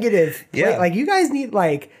negative place. Like you guys need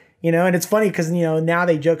like, and it's funny because, now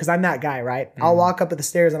they joke because I'm that guy, right? I'll walk up at the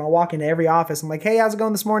stairs and I'll walk into every office. I'm like, hey, how's it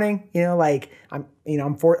going this morning? I'm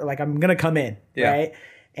going to come in, right?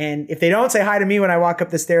 And if they don't say hi to me when I walk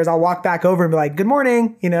up the stairs, I'll walk back over and be like, good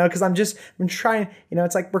morning, because I'm trying,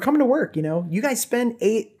 it's like, we're coming to work, you guys spend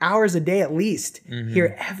 8 hours a day at least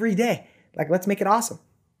here every day. Like, let's make it awesome.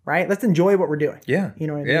 Right. Let's enjoy what we're doing. Yeah. You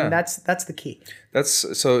know what I mean? That's the key. That's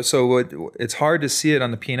so it's hard to see it on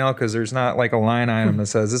the P&L because there's not like a line item that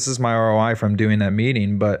says this is my ROI from doing that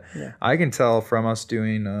meeting. But I can tell from us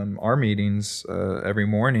doing our meetings every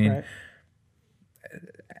morning,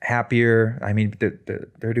 happier. I mean,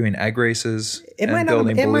 they're doing egg races and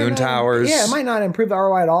building balloon towers. Yeah. It might not improve the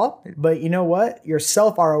ROI at all, but you know what? Your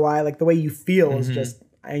self ROI, like the way you feel is just,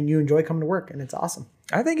 and you enjoy coming to work and it's awesome.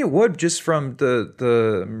 I think it would just from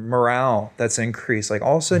the morale that's increased. Like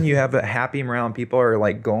all of a sudden you have a happy morale and people are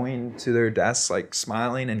like going to their desks, like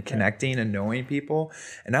smiling and connecting and knowing people.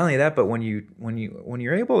 And not only that, but when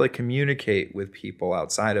you're able to communicate with people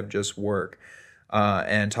outside of just work,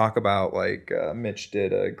 and talk about like Mitch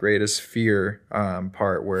did a greatest fear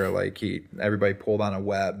part where like everybody pulled on a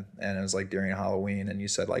web and it was like during Halloween and you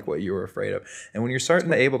said like what you were afraid of. And when you're starting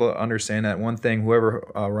to able to understand that one thing, whoever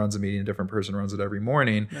runs a meeting, a different person runs it every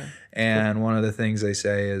morning. And one of the things they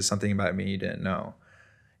say is something about me you didn't know.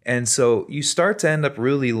 And so you start to end up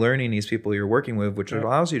really learning these people you're working with, which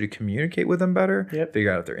allows you to communicate with them better,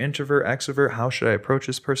 figure out if they're introvert, extrovert, how should I approach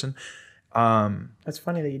this person? That's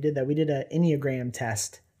funny that you did that. We did an Enneagram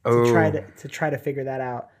test to try to figure that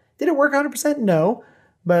out. Did it work 100%? No,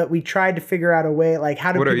 but we tried to figure out a way like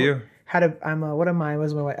how do what people, are you? I'm a, what am I?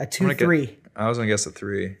 Was my a 2-3? I was gonna guess a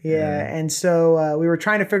 3. Yeah, and so we were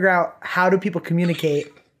trying to figure out how do people communicate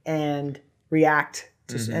and react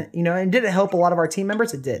to, and did it help a lot of our team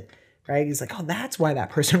members? It did, right? He's like, oh, that's why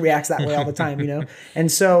that person reacts that way all the time, and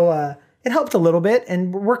so it helped a little bit,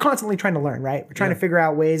 and we're constantly trying to learn, right? We're trying to figure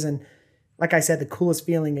out ways and. Like I said, the coolest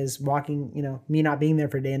feeling is walking, me not being there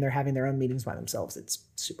for a day and they're having their own meetings by themselves. It's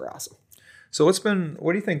super awesome. So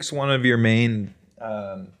what do you think is one of your main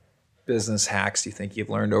business hacks do you think you've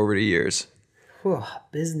learned over the years?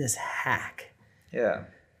 Business hack. Yeah.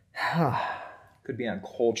 Could be on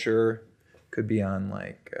culture. Could be on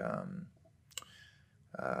like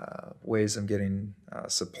ways of getting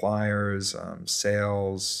suppliers,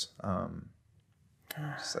 sales.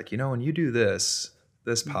 Just like, when you do this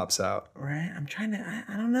pops out. Right. I'm trying to,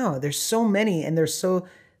 I don't know. There's so many and there's a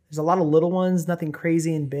lot of little ones, nothing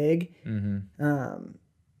crazy and big.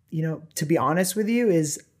 To be honest with you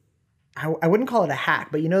is I wouldn't call it a hack,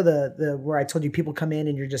 but the where I told you people come in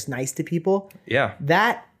and you're just nice to people. Yeah.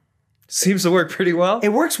 That seems to work pretty well. It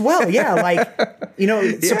works well. Yeah. Like,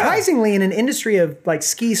 surprisingly in an industry of like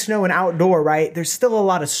ski, snow and outdoor, right? There's still a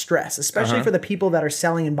lot of stress, especially for the people that are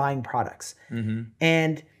selling and buying products.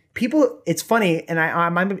 And people, it's funny, and I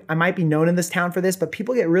might be known in this town for this, but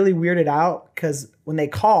people get really weirded out because when they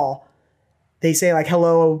call, they say like,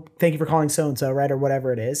 hello, thank you for calling so-and-so, right? Or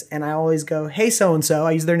whatever it is. And I always go, hey, so-and-so.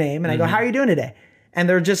 I use their name and I go, how are you doing today? And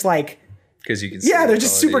they're just like, because you can see they're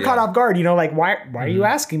just super caught off guard, like, why are you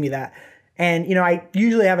asking me that? And, I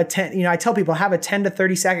usually have I tell people have a 10 to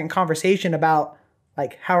 30 second conversation about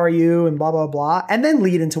like, how are you and blah, blah, blah, and then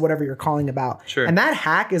lead into whatever you're calling about. Sure. And that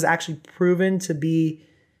hack is actually proven to be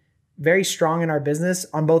very strong in our business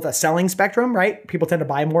on both a selling spectrum, right? People tend to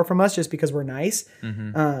buy more from us just because we're nice.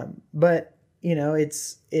 But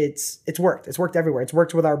it's worked. It's worked everywhere. It's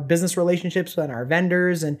worked with our business relationships and our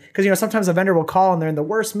vendors. And because, sometimes a vendor will call and they're in the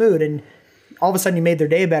worst mood and all of a sudden you made their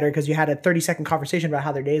day better because you had a 30-second conversation about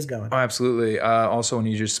how their day is going. Oh, absolutely. Also, when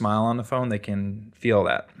you just smile on the phone, they can feel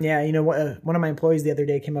that. Yeah. One of my employees the other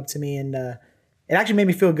day came up to me and it actually made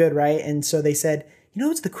me feel good, right? And so they said,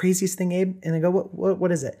 what's the craziest thing, Abe? And I go,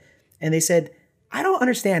 what is it? And they said, I don't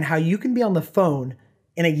understand how you can be on the phone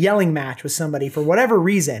in a yelling match with somebody for whatever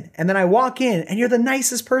reason. And then I walk in and you're the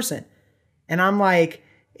nicest person. And I'm like,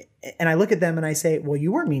 and I look at them and I say, well,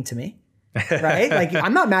 you weren't mean to me, right? Like,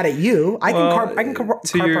 I'm not mad at you. I can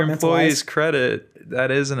to your employees' credit, that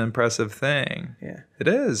is an impressive thing. Yeah, it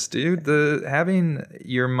is, dude. Having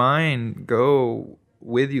your mind go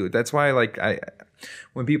with you. That's why, like,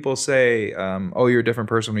 When people say, oh, you're a different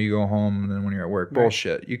person when you go home than when you're at work,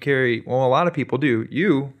 bullshit. You carry, well, a lot of people do.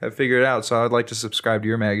 You have figured it out. So I'd like to subscribe to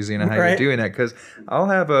your magazine and how you're doing that, because I'll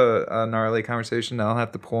have a gnarly conversation that I'll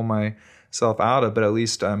have to pull myself out of, but at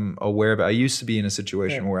least I'm aware of it. I used to be in a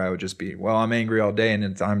situation where I would just be, well, I'm angry all day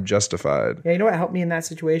and I'm justified. Yeah, you know what helped me in that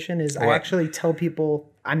situation is I actually tell people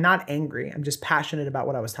I'm not angry. I'm just passionate about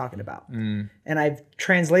what I was talking about. And I've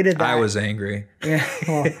translated that. I was angry. Yeah.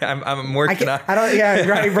 Well, I'm working on.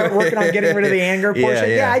 Working on getting rid of the anger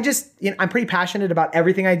portion. Yeah, I just, I'm pretty passionate about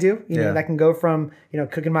everything I do. You know, that can go from,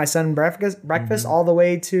 cooking my son breakfast all the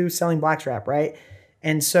way to selling Blackstrap, right?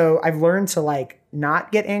 And so I've learned to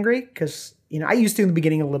not get angry, because, I used to in the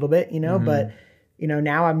beginning a little bit, but,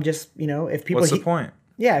 now I'm just, if people. What's the point?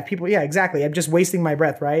 Yeah, exactly. I'm just wasting my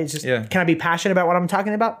breath, right? It's just, can I be passionate about what I'm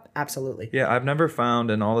talking about? Absolutely. Yeah, I've never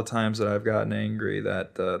found in all the times that I've gotten angry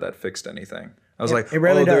that that fixed anything. I was like, it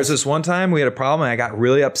really does. There's this one time we had a problem and I got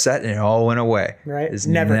really upset and it all went away. Right. It's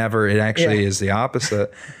never. It actually is the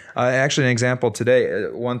opposite. Actually, an example today,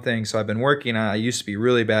 one thing. So I've been working on, I used to be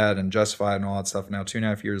really bad and justified and all that stuff. Now,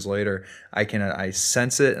 2.5 years later, I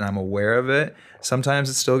sense it and I'm aware of it. Sometimes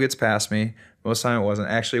it still gets past me. Most of the time it wasn't.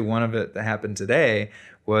 Actually, one of it that happened today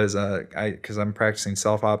was because I'm practicing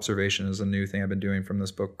self-observation is a new thing I've been doing from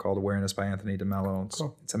this book called Awareness by Anthony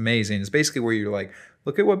DeMello. It's amazing. It's basically where you're like,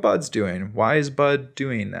 look at what Bud's doing. Why is Bud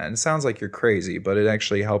doing that? And it sounds like you're crazy, but it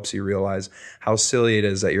actually helps you realize how silly it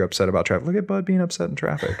is that you're upset about traffic. Look at Bud being upset in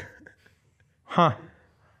traffic. Huh.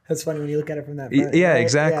 That's funny when you look at it from that front. Yeah, right?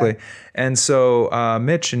 exactly. Yeah. And so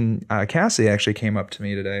Mitch and Cassie actually came up to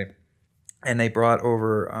me today, and they brought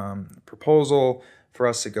over a proposal for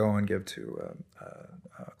us to go and give to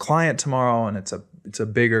a client tomorrow, and it's a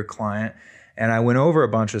bigger client. And I went over a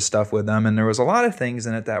bunch of stuff with them, and there was a lot of things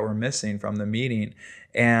in it that were missing from the meeting.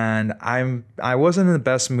 And I wasn't in the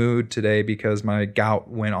best mood today because my gout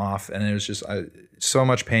went off, and it was just so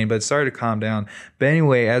much pain, but it started to calm down. But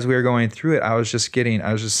anyway, as we were going through it, I was just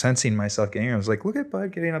sensing myself getting. I was like, look at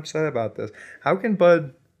Bud getting upset about this. How could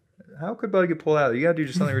Bud get pulled out? You got to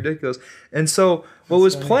do something ridiculous. And so what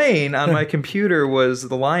was playing on my computer was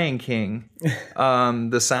The Lion King, the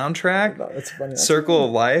soundtrack, that's funny. Circle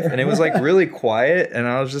of Life. And it was really quiet. And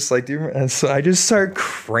I was just like, and so I just started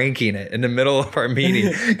cranking it in the middle of our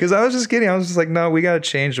meeting because I was just like, no, we got to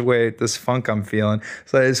change the way this funk I'm feeling.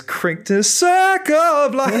 So I just cranked to Circle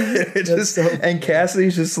of Life. And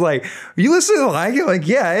Cassidy's just like, you listen to The Lion King? I'm like,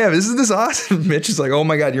 yeah, I am. Isn't this awesome? Mitch is like, oh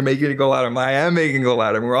my God, you're making it go louder. I am making it go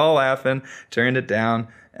louder. And we're all laughing, turned it down.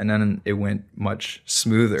 And then it went much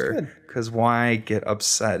smoother, because why get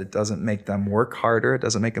upset? It doesn't make them work harder. It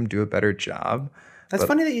doesn't make them do a better job. That's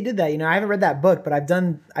funny that you did that. I haven't read that book, but I've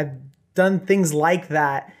done things like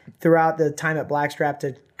that throughout the time at Blackstrap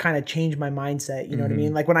to kind of change my mindset. You know what I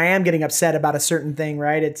mean? Like when I am getting upset about a certain thing,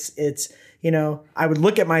 right? It's I would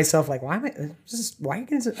look at myself like, why are you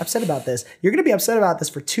getting upset about this? You're going to be upset about this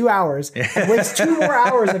for 2 hours and waste 2 more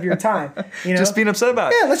hours of your time. Just being upset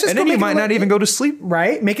about it. Yeah, let's just. And then you might not even go to sleep.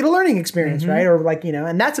 Right, make it a learning experience, right? Or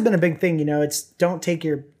and that's been a big thing. It's don't take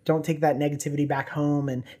that negativity back home,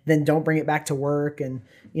 and then don't bring it back to work, and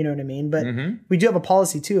you know what I mean. But we do have a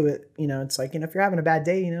policy too. It's like if you're having a bad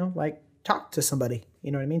day, talk to somebody.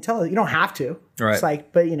 You know what I mean? You don't have to. Right. It's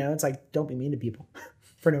like, but it's like, don't be mean to people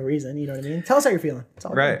for no reason. You know what I mean? Tell us how you're feeling. It's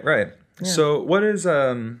all right. good. Right. Yeah. So what is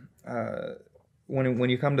when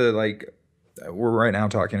you come to we're right now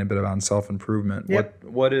talking a bit about self-improvement. Yep.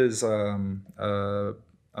 What is a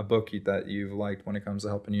book that you've liked when it comes to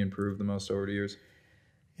helping you improve the most over the years?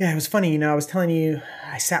 Yeah, it was funny. I was telling you,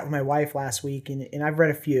 I sat with my wife last week, and I've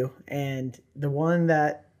read a few, and the one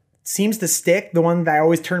that seems to stick, the one that I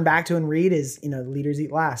always turn back to and read is, Leaders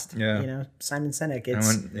Eat Last. Yeah. Simon Sinek.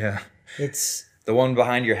 It's the one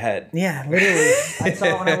behind your head. Yeah, literally. I saw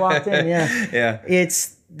it when I walked in. Yeah. Yeah.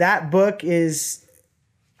 That book is,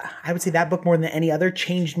 I would say that book more than any other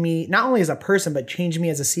changed me, not only as a person, but changed me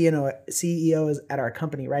as a CEO at our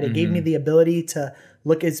company, right? It gave me the ability to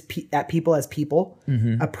look at people as people,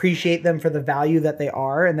 appreciate them for the value that they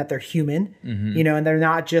are and that they're human, and they're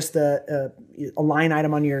not just a line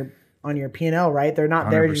item on your P&L, right? They're not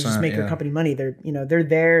there to just make your company money. They're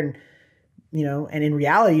there and in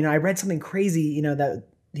reality, I read something crazy, that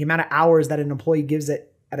the amount of hours that an employee gives it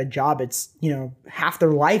at a job, it's, half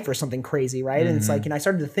their life or something crazy. Right. And it's like, I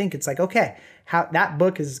started to think, it's like, okay, how that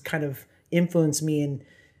book has kind of influenced me in,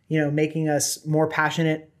 making us more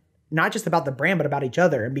passionate, not just about the brand, but about each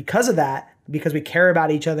other. And because of that, because we care about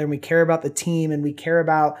each other and we care about the team and we care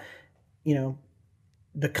about,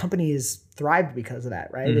 the company is thrived because of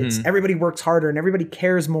that. Right. It's everybody works harder and everybody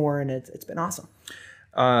cares more. And it's been awesome.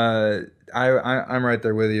 I'm right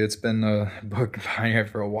there with you. It's been a book behind here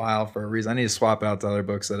for a while for a reason. I need to swap out to other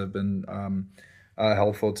books that have been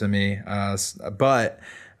helpful to me. But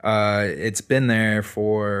it's been there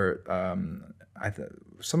for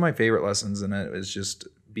some of my favorite lessons in it is just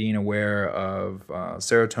being aware of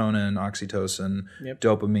serotonin, oxytocin,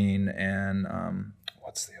 dopamine, and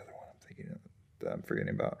what's the other one I'm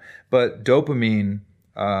forgetting about. But dopamine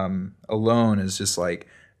alone is just like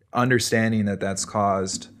understanding that that's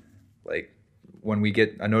caused, like when we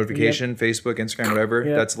get a notification, Facebook, Instagram, whatever,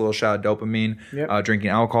 that's a little shot of dopamine, drinking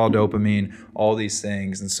alcohol, dopamine, all these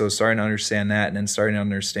things. And so starting to understand that, and then starting to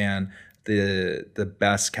understand the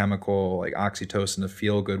best chemical, like oxytocin, the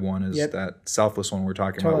feel good one is that selfless one we're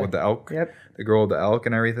talking about with the elk, the girl with the elk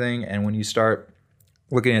and everything. And when you start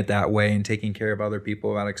looking at it that way and taking care of other people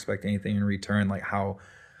without expecting anything in return, like how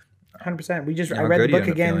 100%. I read the book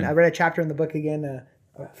again. I read a chapter in the book again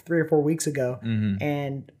 3 or 4 weeks ago,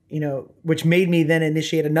 and which made me then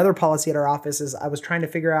initiate another policy at our office. Is I was trying to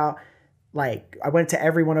figure out, like, I went to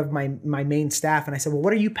every one of my main staff and I said, well,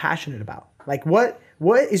 what are you passionate about? Like, what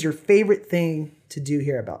is your favorite thing to do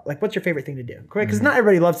here about? Like, what's your favorite thing to do? Because not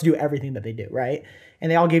everybody loves to do everything that they do, right?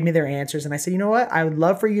 And they all gave me their answers, and I said, you know what? I would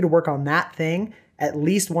love for you to work on that thing at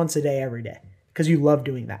least once a day, every day, because you love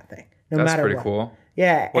doing that thing, no matter what. That's pretty cool.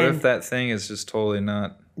 Yeah. What if that thing is just totally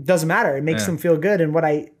not? Doesn't matter. It makes them feel good. And what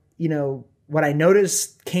I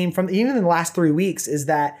noticed came from even in the last 3 weeks is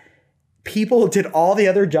that people did all the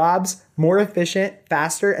other jobs more efficient,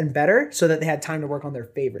 faster, and better so that they had time to work on their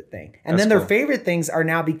favorite thing. And then their favorite things are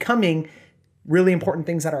now becoming really important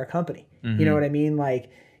things at our company. You know what I mean? Like,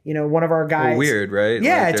 one of our guys. Well, weird, right?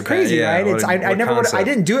 Yeah, like it's crazy, right? It's I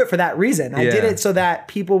didn't do it for that reason. I did it so that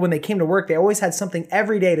people, when they came to work, they always had something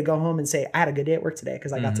every day to go home and say, I had a good day at work today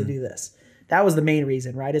because I got to do this. That was the main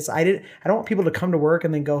reason, right? I don't want people to come to work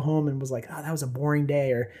and then go home and was like, oh, that was a boring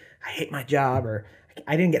day, or I hate my job, or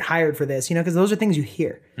I didn't get hired for this, because those are things you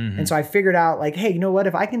hear. And so I figured out, like, hey, you know what?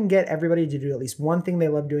 If I can get everybody to do at least one thing they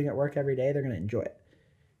love doing at work every day, they're going to enjoy it.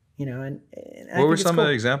 And what were some of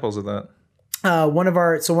the examples of that? One of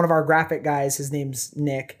our graphic guys, his name's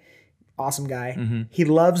Nick, awesome guy. He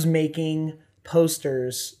loves making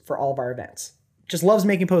posters for all of our events. Just loves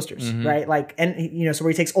making posters, right? Like, and so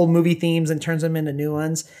where he takes old movie themes and turns them into new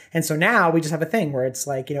ones. And so now we just have a thing where it's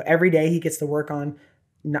like, every day he gets to work on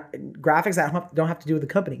graphics that don't have to do with the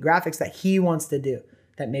company, graphics that he wants to do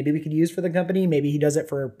that maybe we could use for the company. Maybe he does it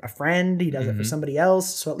for a friend. He does it for somebody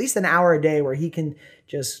else. So at least an hour a day where he can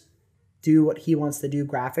just do what he wants to do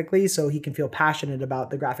graphically, so he can feel passionate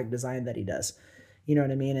about the graphic design that he does. You know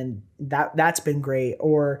what I mean? And that's been great.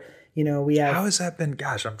 Or, we have. How has that been?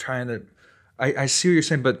 Gosh, I'm trying to. I see what you're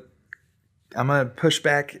saying, but I'm gonna push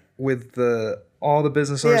back with all the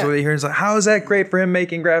business owners over here. It's like, how is that great for him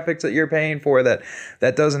making graphics that you're paying for that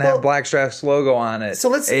doesn't have Blackstrap's logo on it? So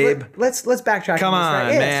let's backtrack. Come on,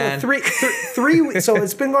 right? man. So three. So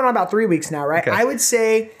it's been going on about 3 weeks now, right? Okay. I would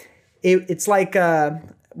say it's like.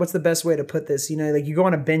 What's the best way to put this? Like you go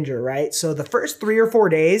on a binger, right? So the first 3 or 4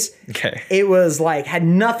 days, it was like had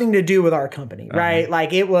nothing to do with our company, right?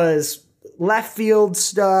 Like it was left field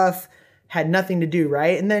stuff, had nothing to do,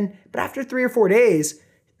 right? And then, but after 3 or 4 days,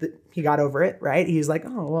 he got over it, right? He was like,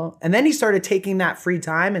 oh, well. And then he started taking that free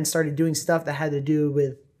time and started doing stuff that had to do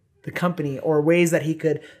with the company, or ways that he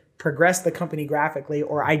could progress the company graphically,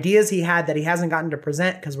 or ideas he had that he hasn't gotten to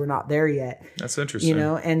present because we're not there yet. That's interesting.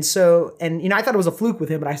 And so, I thought it was a fluke with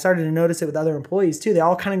him, but I started to notice it with other employees too. They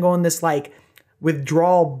all kind of go in this like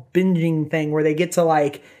withdrawal binging thing where they get to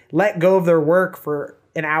like let go of their work for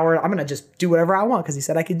an hour. I'm going to just do whatever I want because he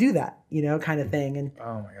said I could do that, kind of thing. And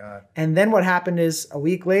oh my God. And then what happened is a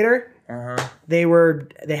week later, they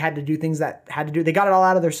had to do things that had to do, they got it all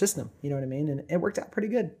out of their system. You know what I mean? And it worked out pretty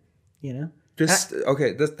good,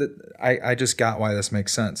 Okay, I just got why this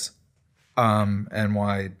makes sense, and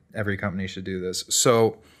why every company should do this.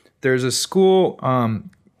 So there's a school,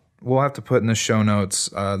 we'll have to put in the show notes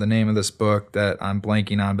the name of this book that I'm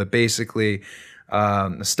blanking on, but basically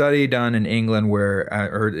a study done in England where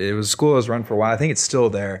it was a school that was run for a while. I think it's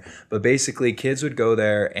still there, but basically kids would go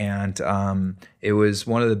there, and it was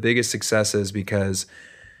one of the biggest successes because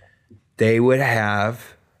they would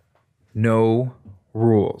have no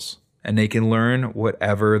rules. And they can learn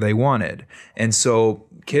whatever they wanted. And so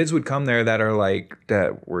kids would come there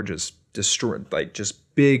that were just destroyed, like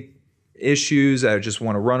just big issues that just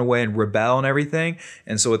want to run away and rebel and everything.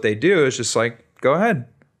 And so what they do is just like, go ahead,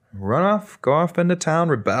 run off, go off into town,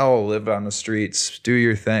 rebel, live on the streets, do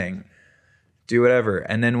your thing, do whatever.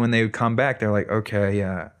 And then when they would come back, they're like, okay,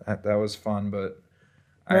 yeah, that was fun, but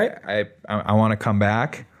I want to come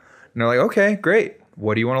back. And they're like, okay, great.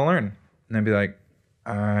 What do you want to learn? And I'd be like,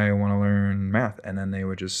 I want to learn math. And then they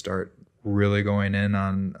would just start really going in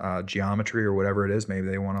on geometry or whatever it is. Maybe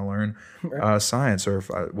they want to learn science or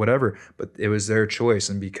whatever, but it was their choice.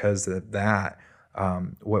 And because of that,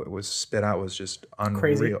 what was spit out was just unreal.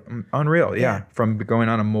 Crazy. Unreal. Yeah. From going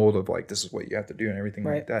on a mold of like, this is what you have to do and everything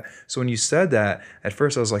like that. So when you said that, at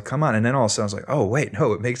first I was like, come on. And then all of a sudden I was like, oh, wait,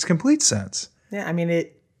 no, it makes complete sense. Yeah. I mean,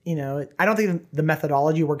 I don't think the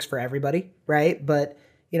methodology works for everybody. Right. But,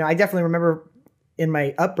 I definitely remember in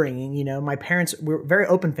my upbringing, my parents were a very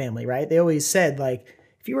open family, right? They always said like,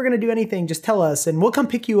 if you were going to do anything, just tell us and we'll come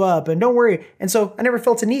pick you up and don't worry. And so I never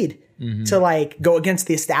felt a need to like go against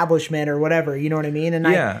the establishment or whatever, you know what I mean?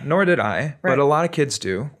 And nor did I, but a lot of kids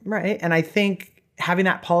do. Right. And I think having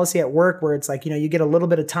that policy at work where it's like, you get a little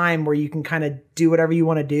bit of time where you can kind of do whatever you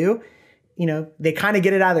want to do, they kind of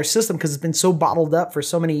get it out of their system because it's been so bottled up for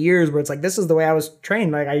so many years where it's like, this is the way I was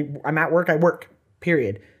trained. Like I'm at work, I work,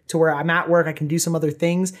 period. To where I'm at work, I can do some other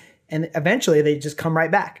things. And eventually they just come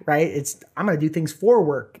right back, right? I'm going to do things for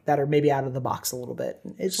work that are maybe out of the box a little bit.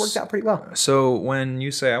 It's worked out pretty well. So when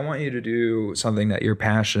you say, I want you to do something that you're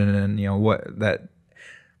passionate in,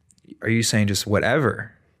 are you saying just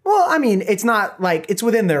whatever? Well, I mean, it's not like it's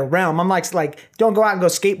within their realm. I'm like, don't go out and go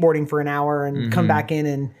skateboarding for an hour and come back in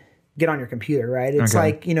and get on your computer, right? It's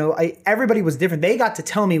like, everybody was different. They got to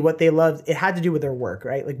tell me what they loved. It had to do with their work,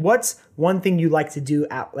 right? Like what's one thing you like to do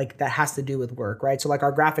that has to do with work, right? So like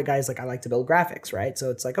our graphic guys, like I like to build graphics, right? So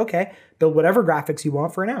it's like, okay, build whatever graphics you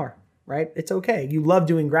want for an hour, right? It's okay. You love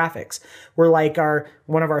doing graphics. We're like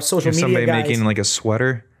one of our social media somebody guys. Making like a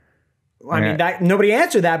sweater? I mean, nobody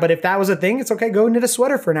answered that, but if that was a thing, it's okay. Go knit a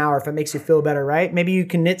sweater for an hour if it makes you feel better, right? Maybe you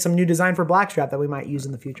can knit some new design for Blackstrap that we might use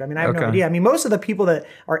in the future. I mean, I have no idea. I mean, most of the people that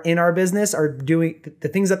are in our business are doing the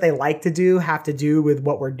things that they like to do have to do with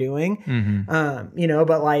what we're doing.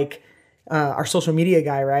 But like our social media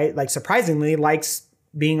guy, right? Like surprisingly likes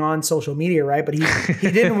being on social media, right? But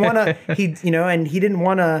he didn't want to, and he didn't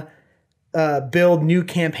want to build new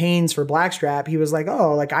campaigns for Blackstrap. He was like,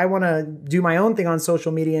 I want to do my own thing on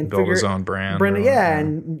social media and build his own brand.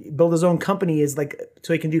 And build his own company is like,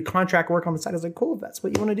 so he can do contract work on the side. I was like, cool, if that's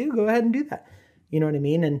what you want to do, go ahead and do that. You know what I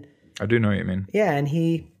mean? And I do know what you mean. Yeah. And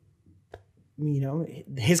he,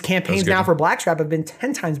 his campaigns now for Blackstrap have been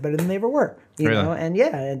 10 times better than they ever were, know? And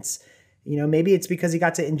yeah, it's, maybe it's because he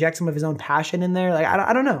got to inject some of his own passion in there. Like,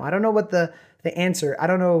 I don't know. I don't know what the answer, I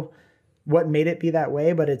don't know what made it be that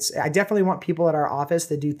way, but I definitely want people at our office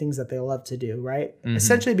to do things that they love to do, right?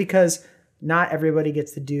 Essentially because not everybody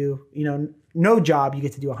gets to do, no job you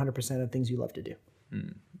get to do 100% of things you love to do.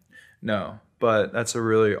 No, but that's a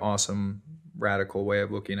really awesome, radical way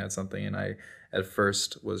of looking at something. And I, at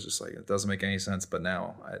first, was just like, it doesn't make any sense, but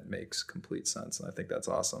now it makes complete sense. And I think that's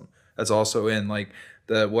awesome. That's also in like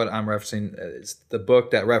what I'm referencing, is the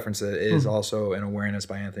book that references it is also An Awareness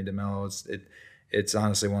by Anthony DeMello. It's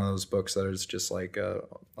honestly one of those books that is just like a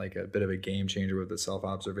bit of a game changer with the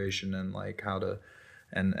self-observation and like how to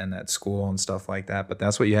and that school and stuff like that. But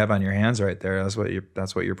that's what you have on your hands right there. That's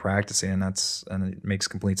what you're practicing, and it makes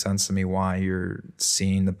complete sense to me why you're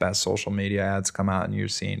seeing the best social media ads come out and you're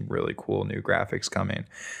seeing really cool new graphics coming.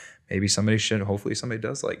 Maybe hopefully somebody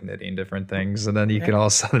does like knitting different things, and then you can all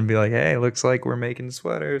of a sudden be like, hey, looks like we're making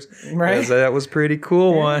sweaters. Right. That was pretty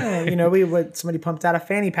cool one. Somebody pumped out a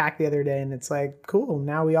fanny pack the other day, and it's like, cool.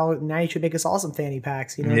 Now you should make us all some fanny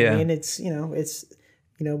packs. You know what I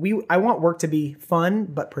mean? I want work to be fun,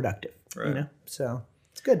 but productive, right. So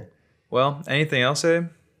it's good. Well, anything else, Abe?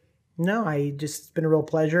 No, it's been a real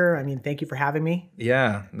pleasure. I mean, thank you for having me.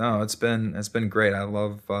 Yeah, no, it's been great. I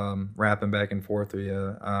love rapping back and forth with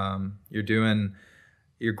you.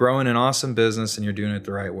 You're growing an awesome business and you're doing it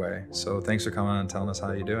the right way. So thanks for coming on and telling us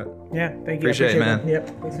how you do it. Yeah, thank you. Appreciate it, man. Yep.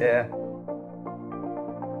 Yeah.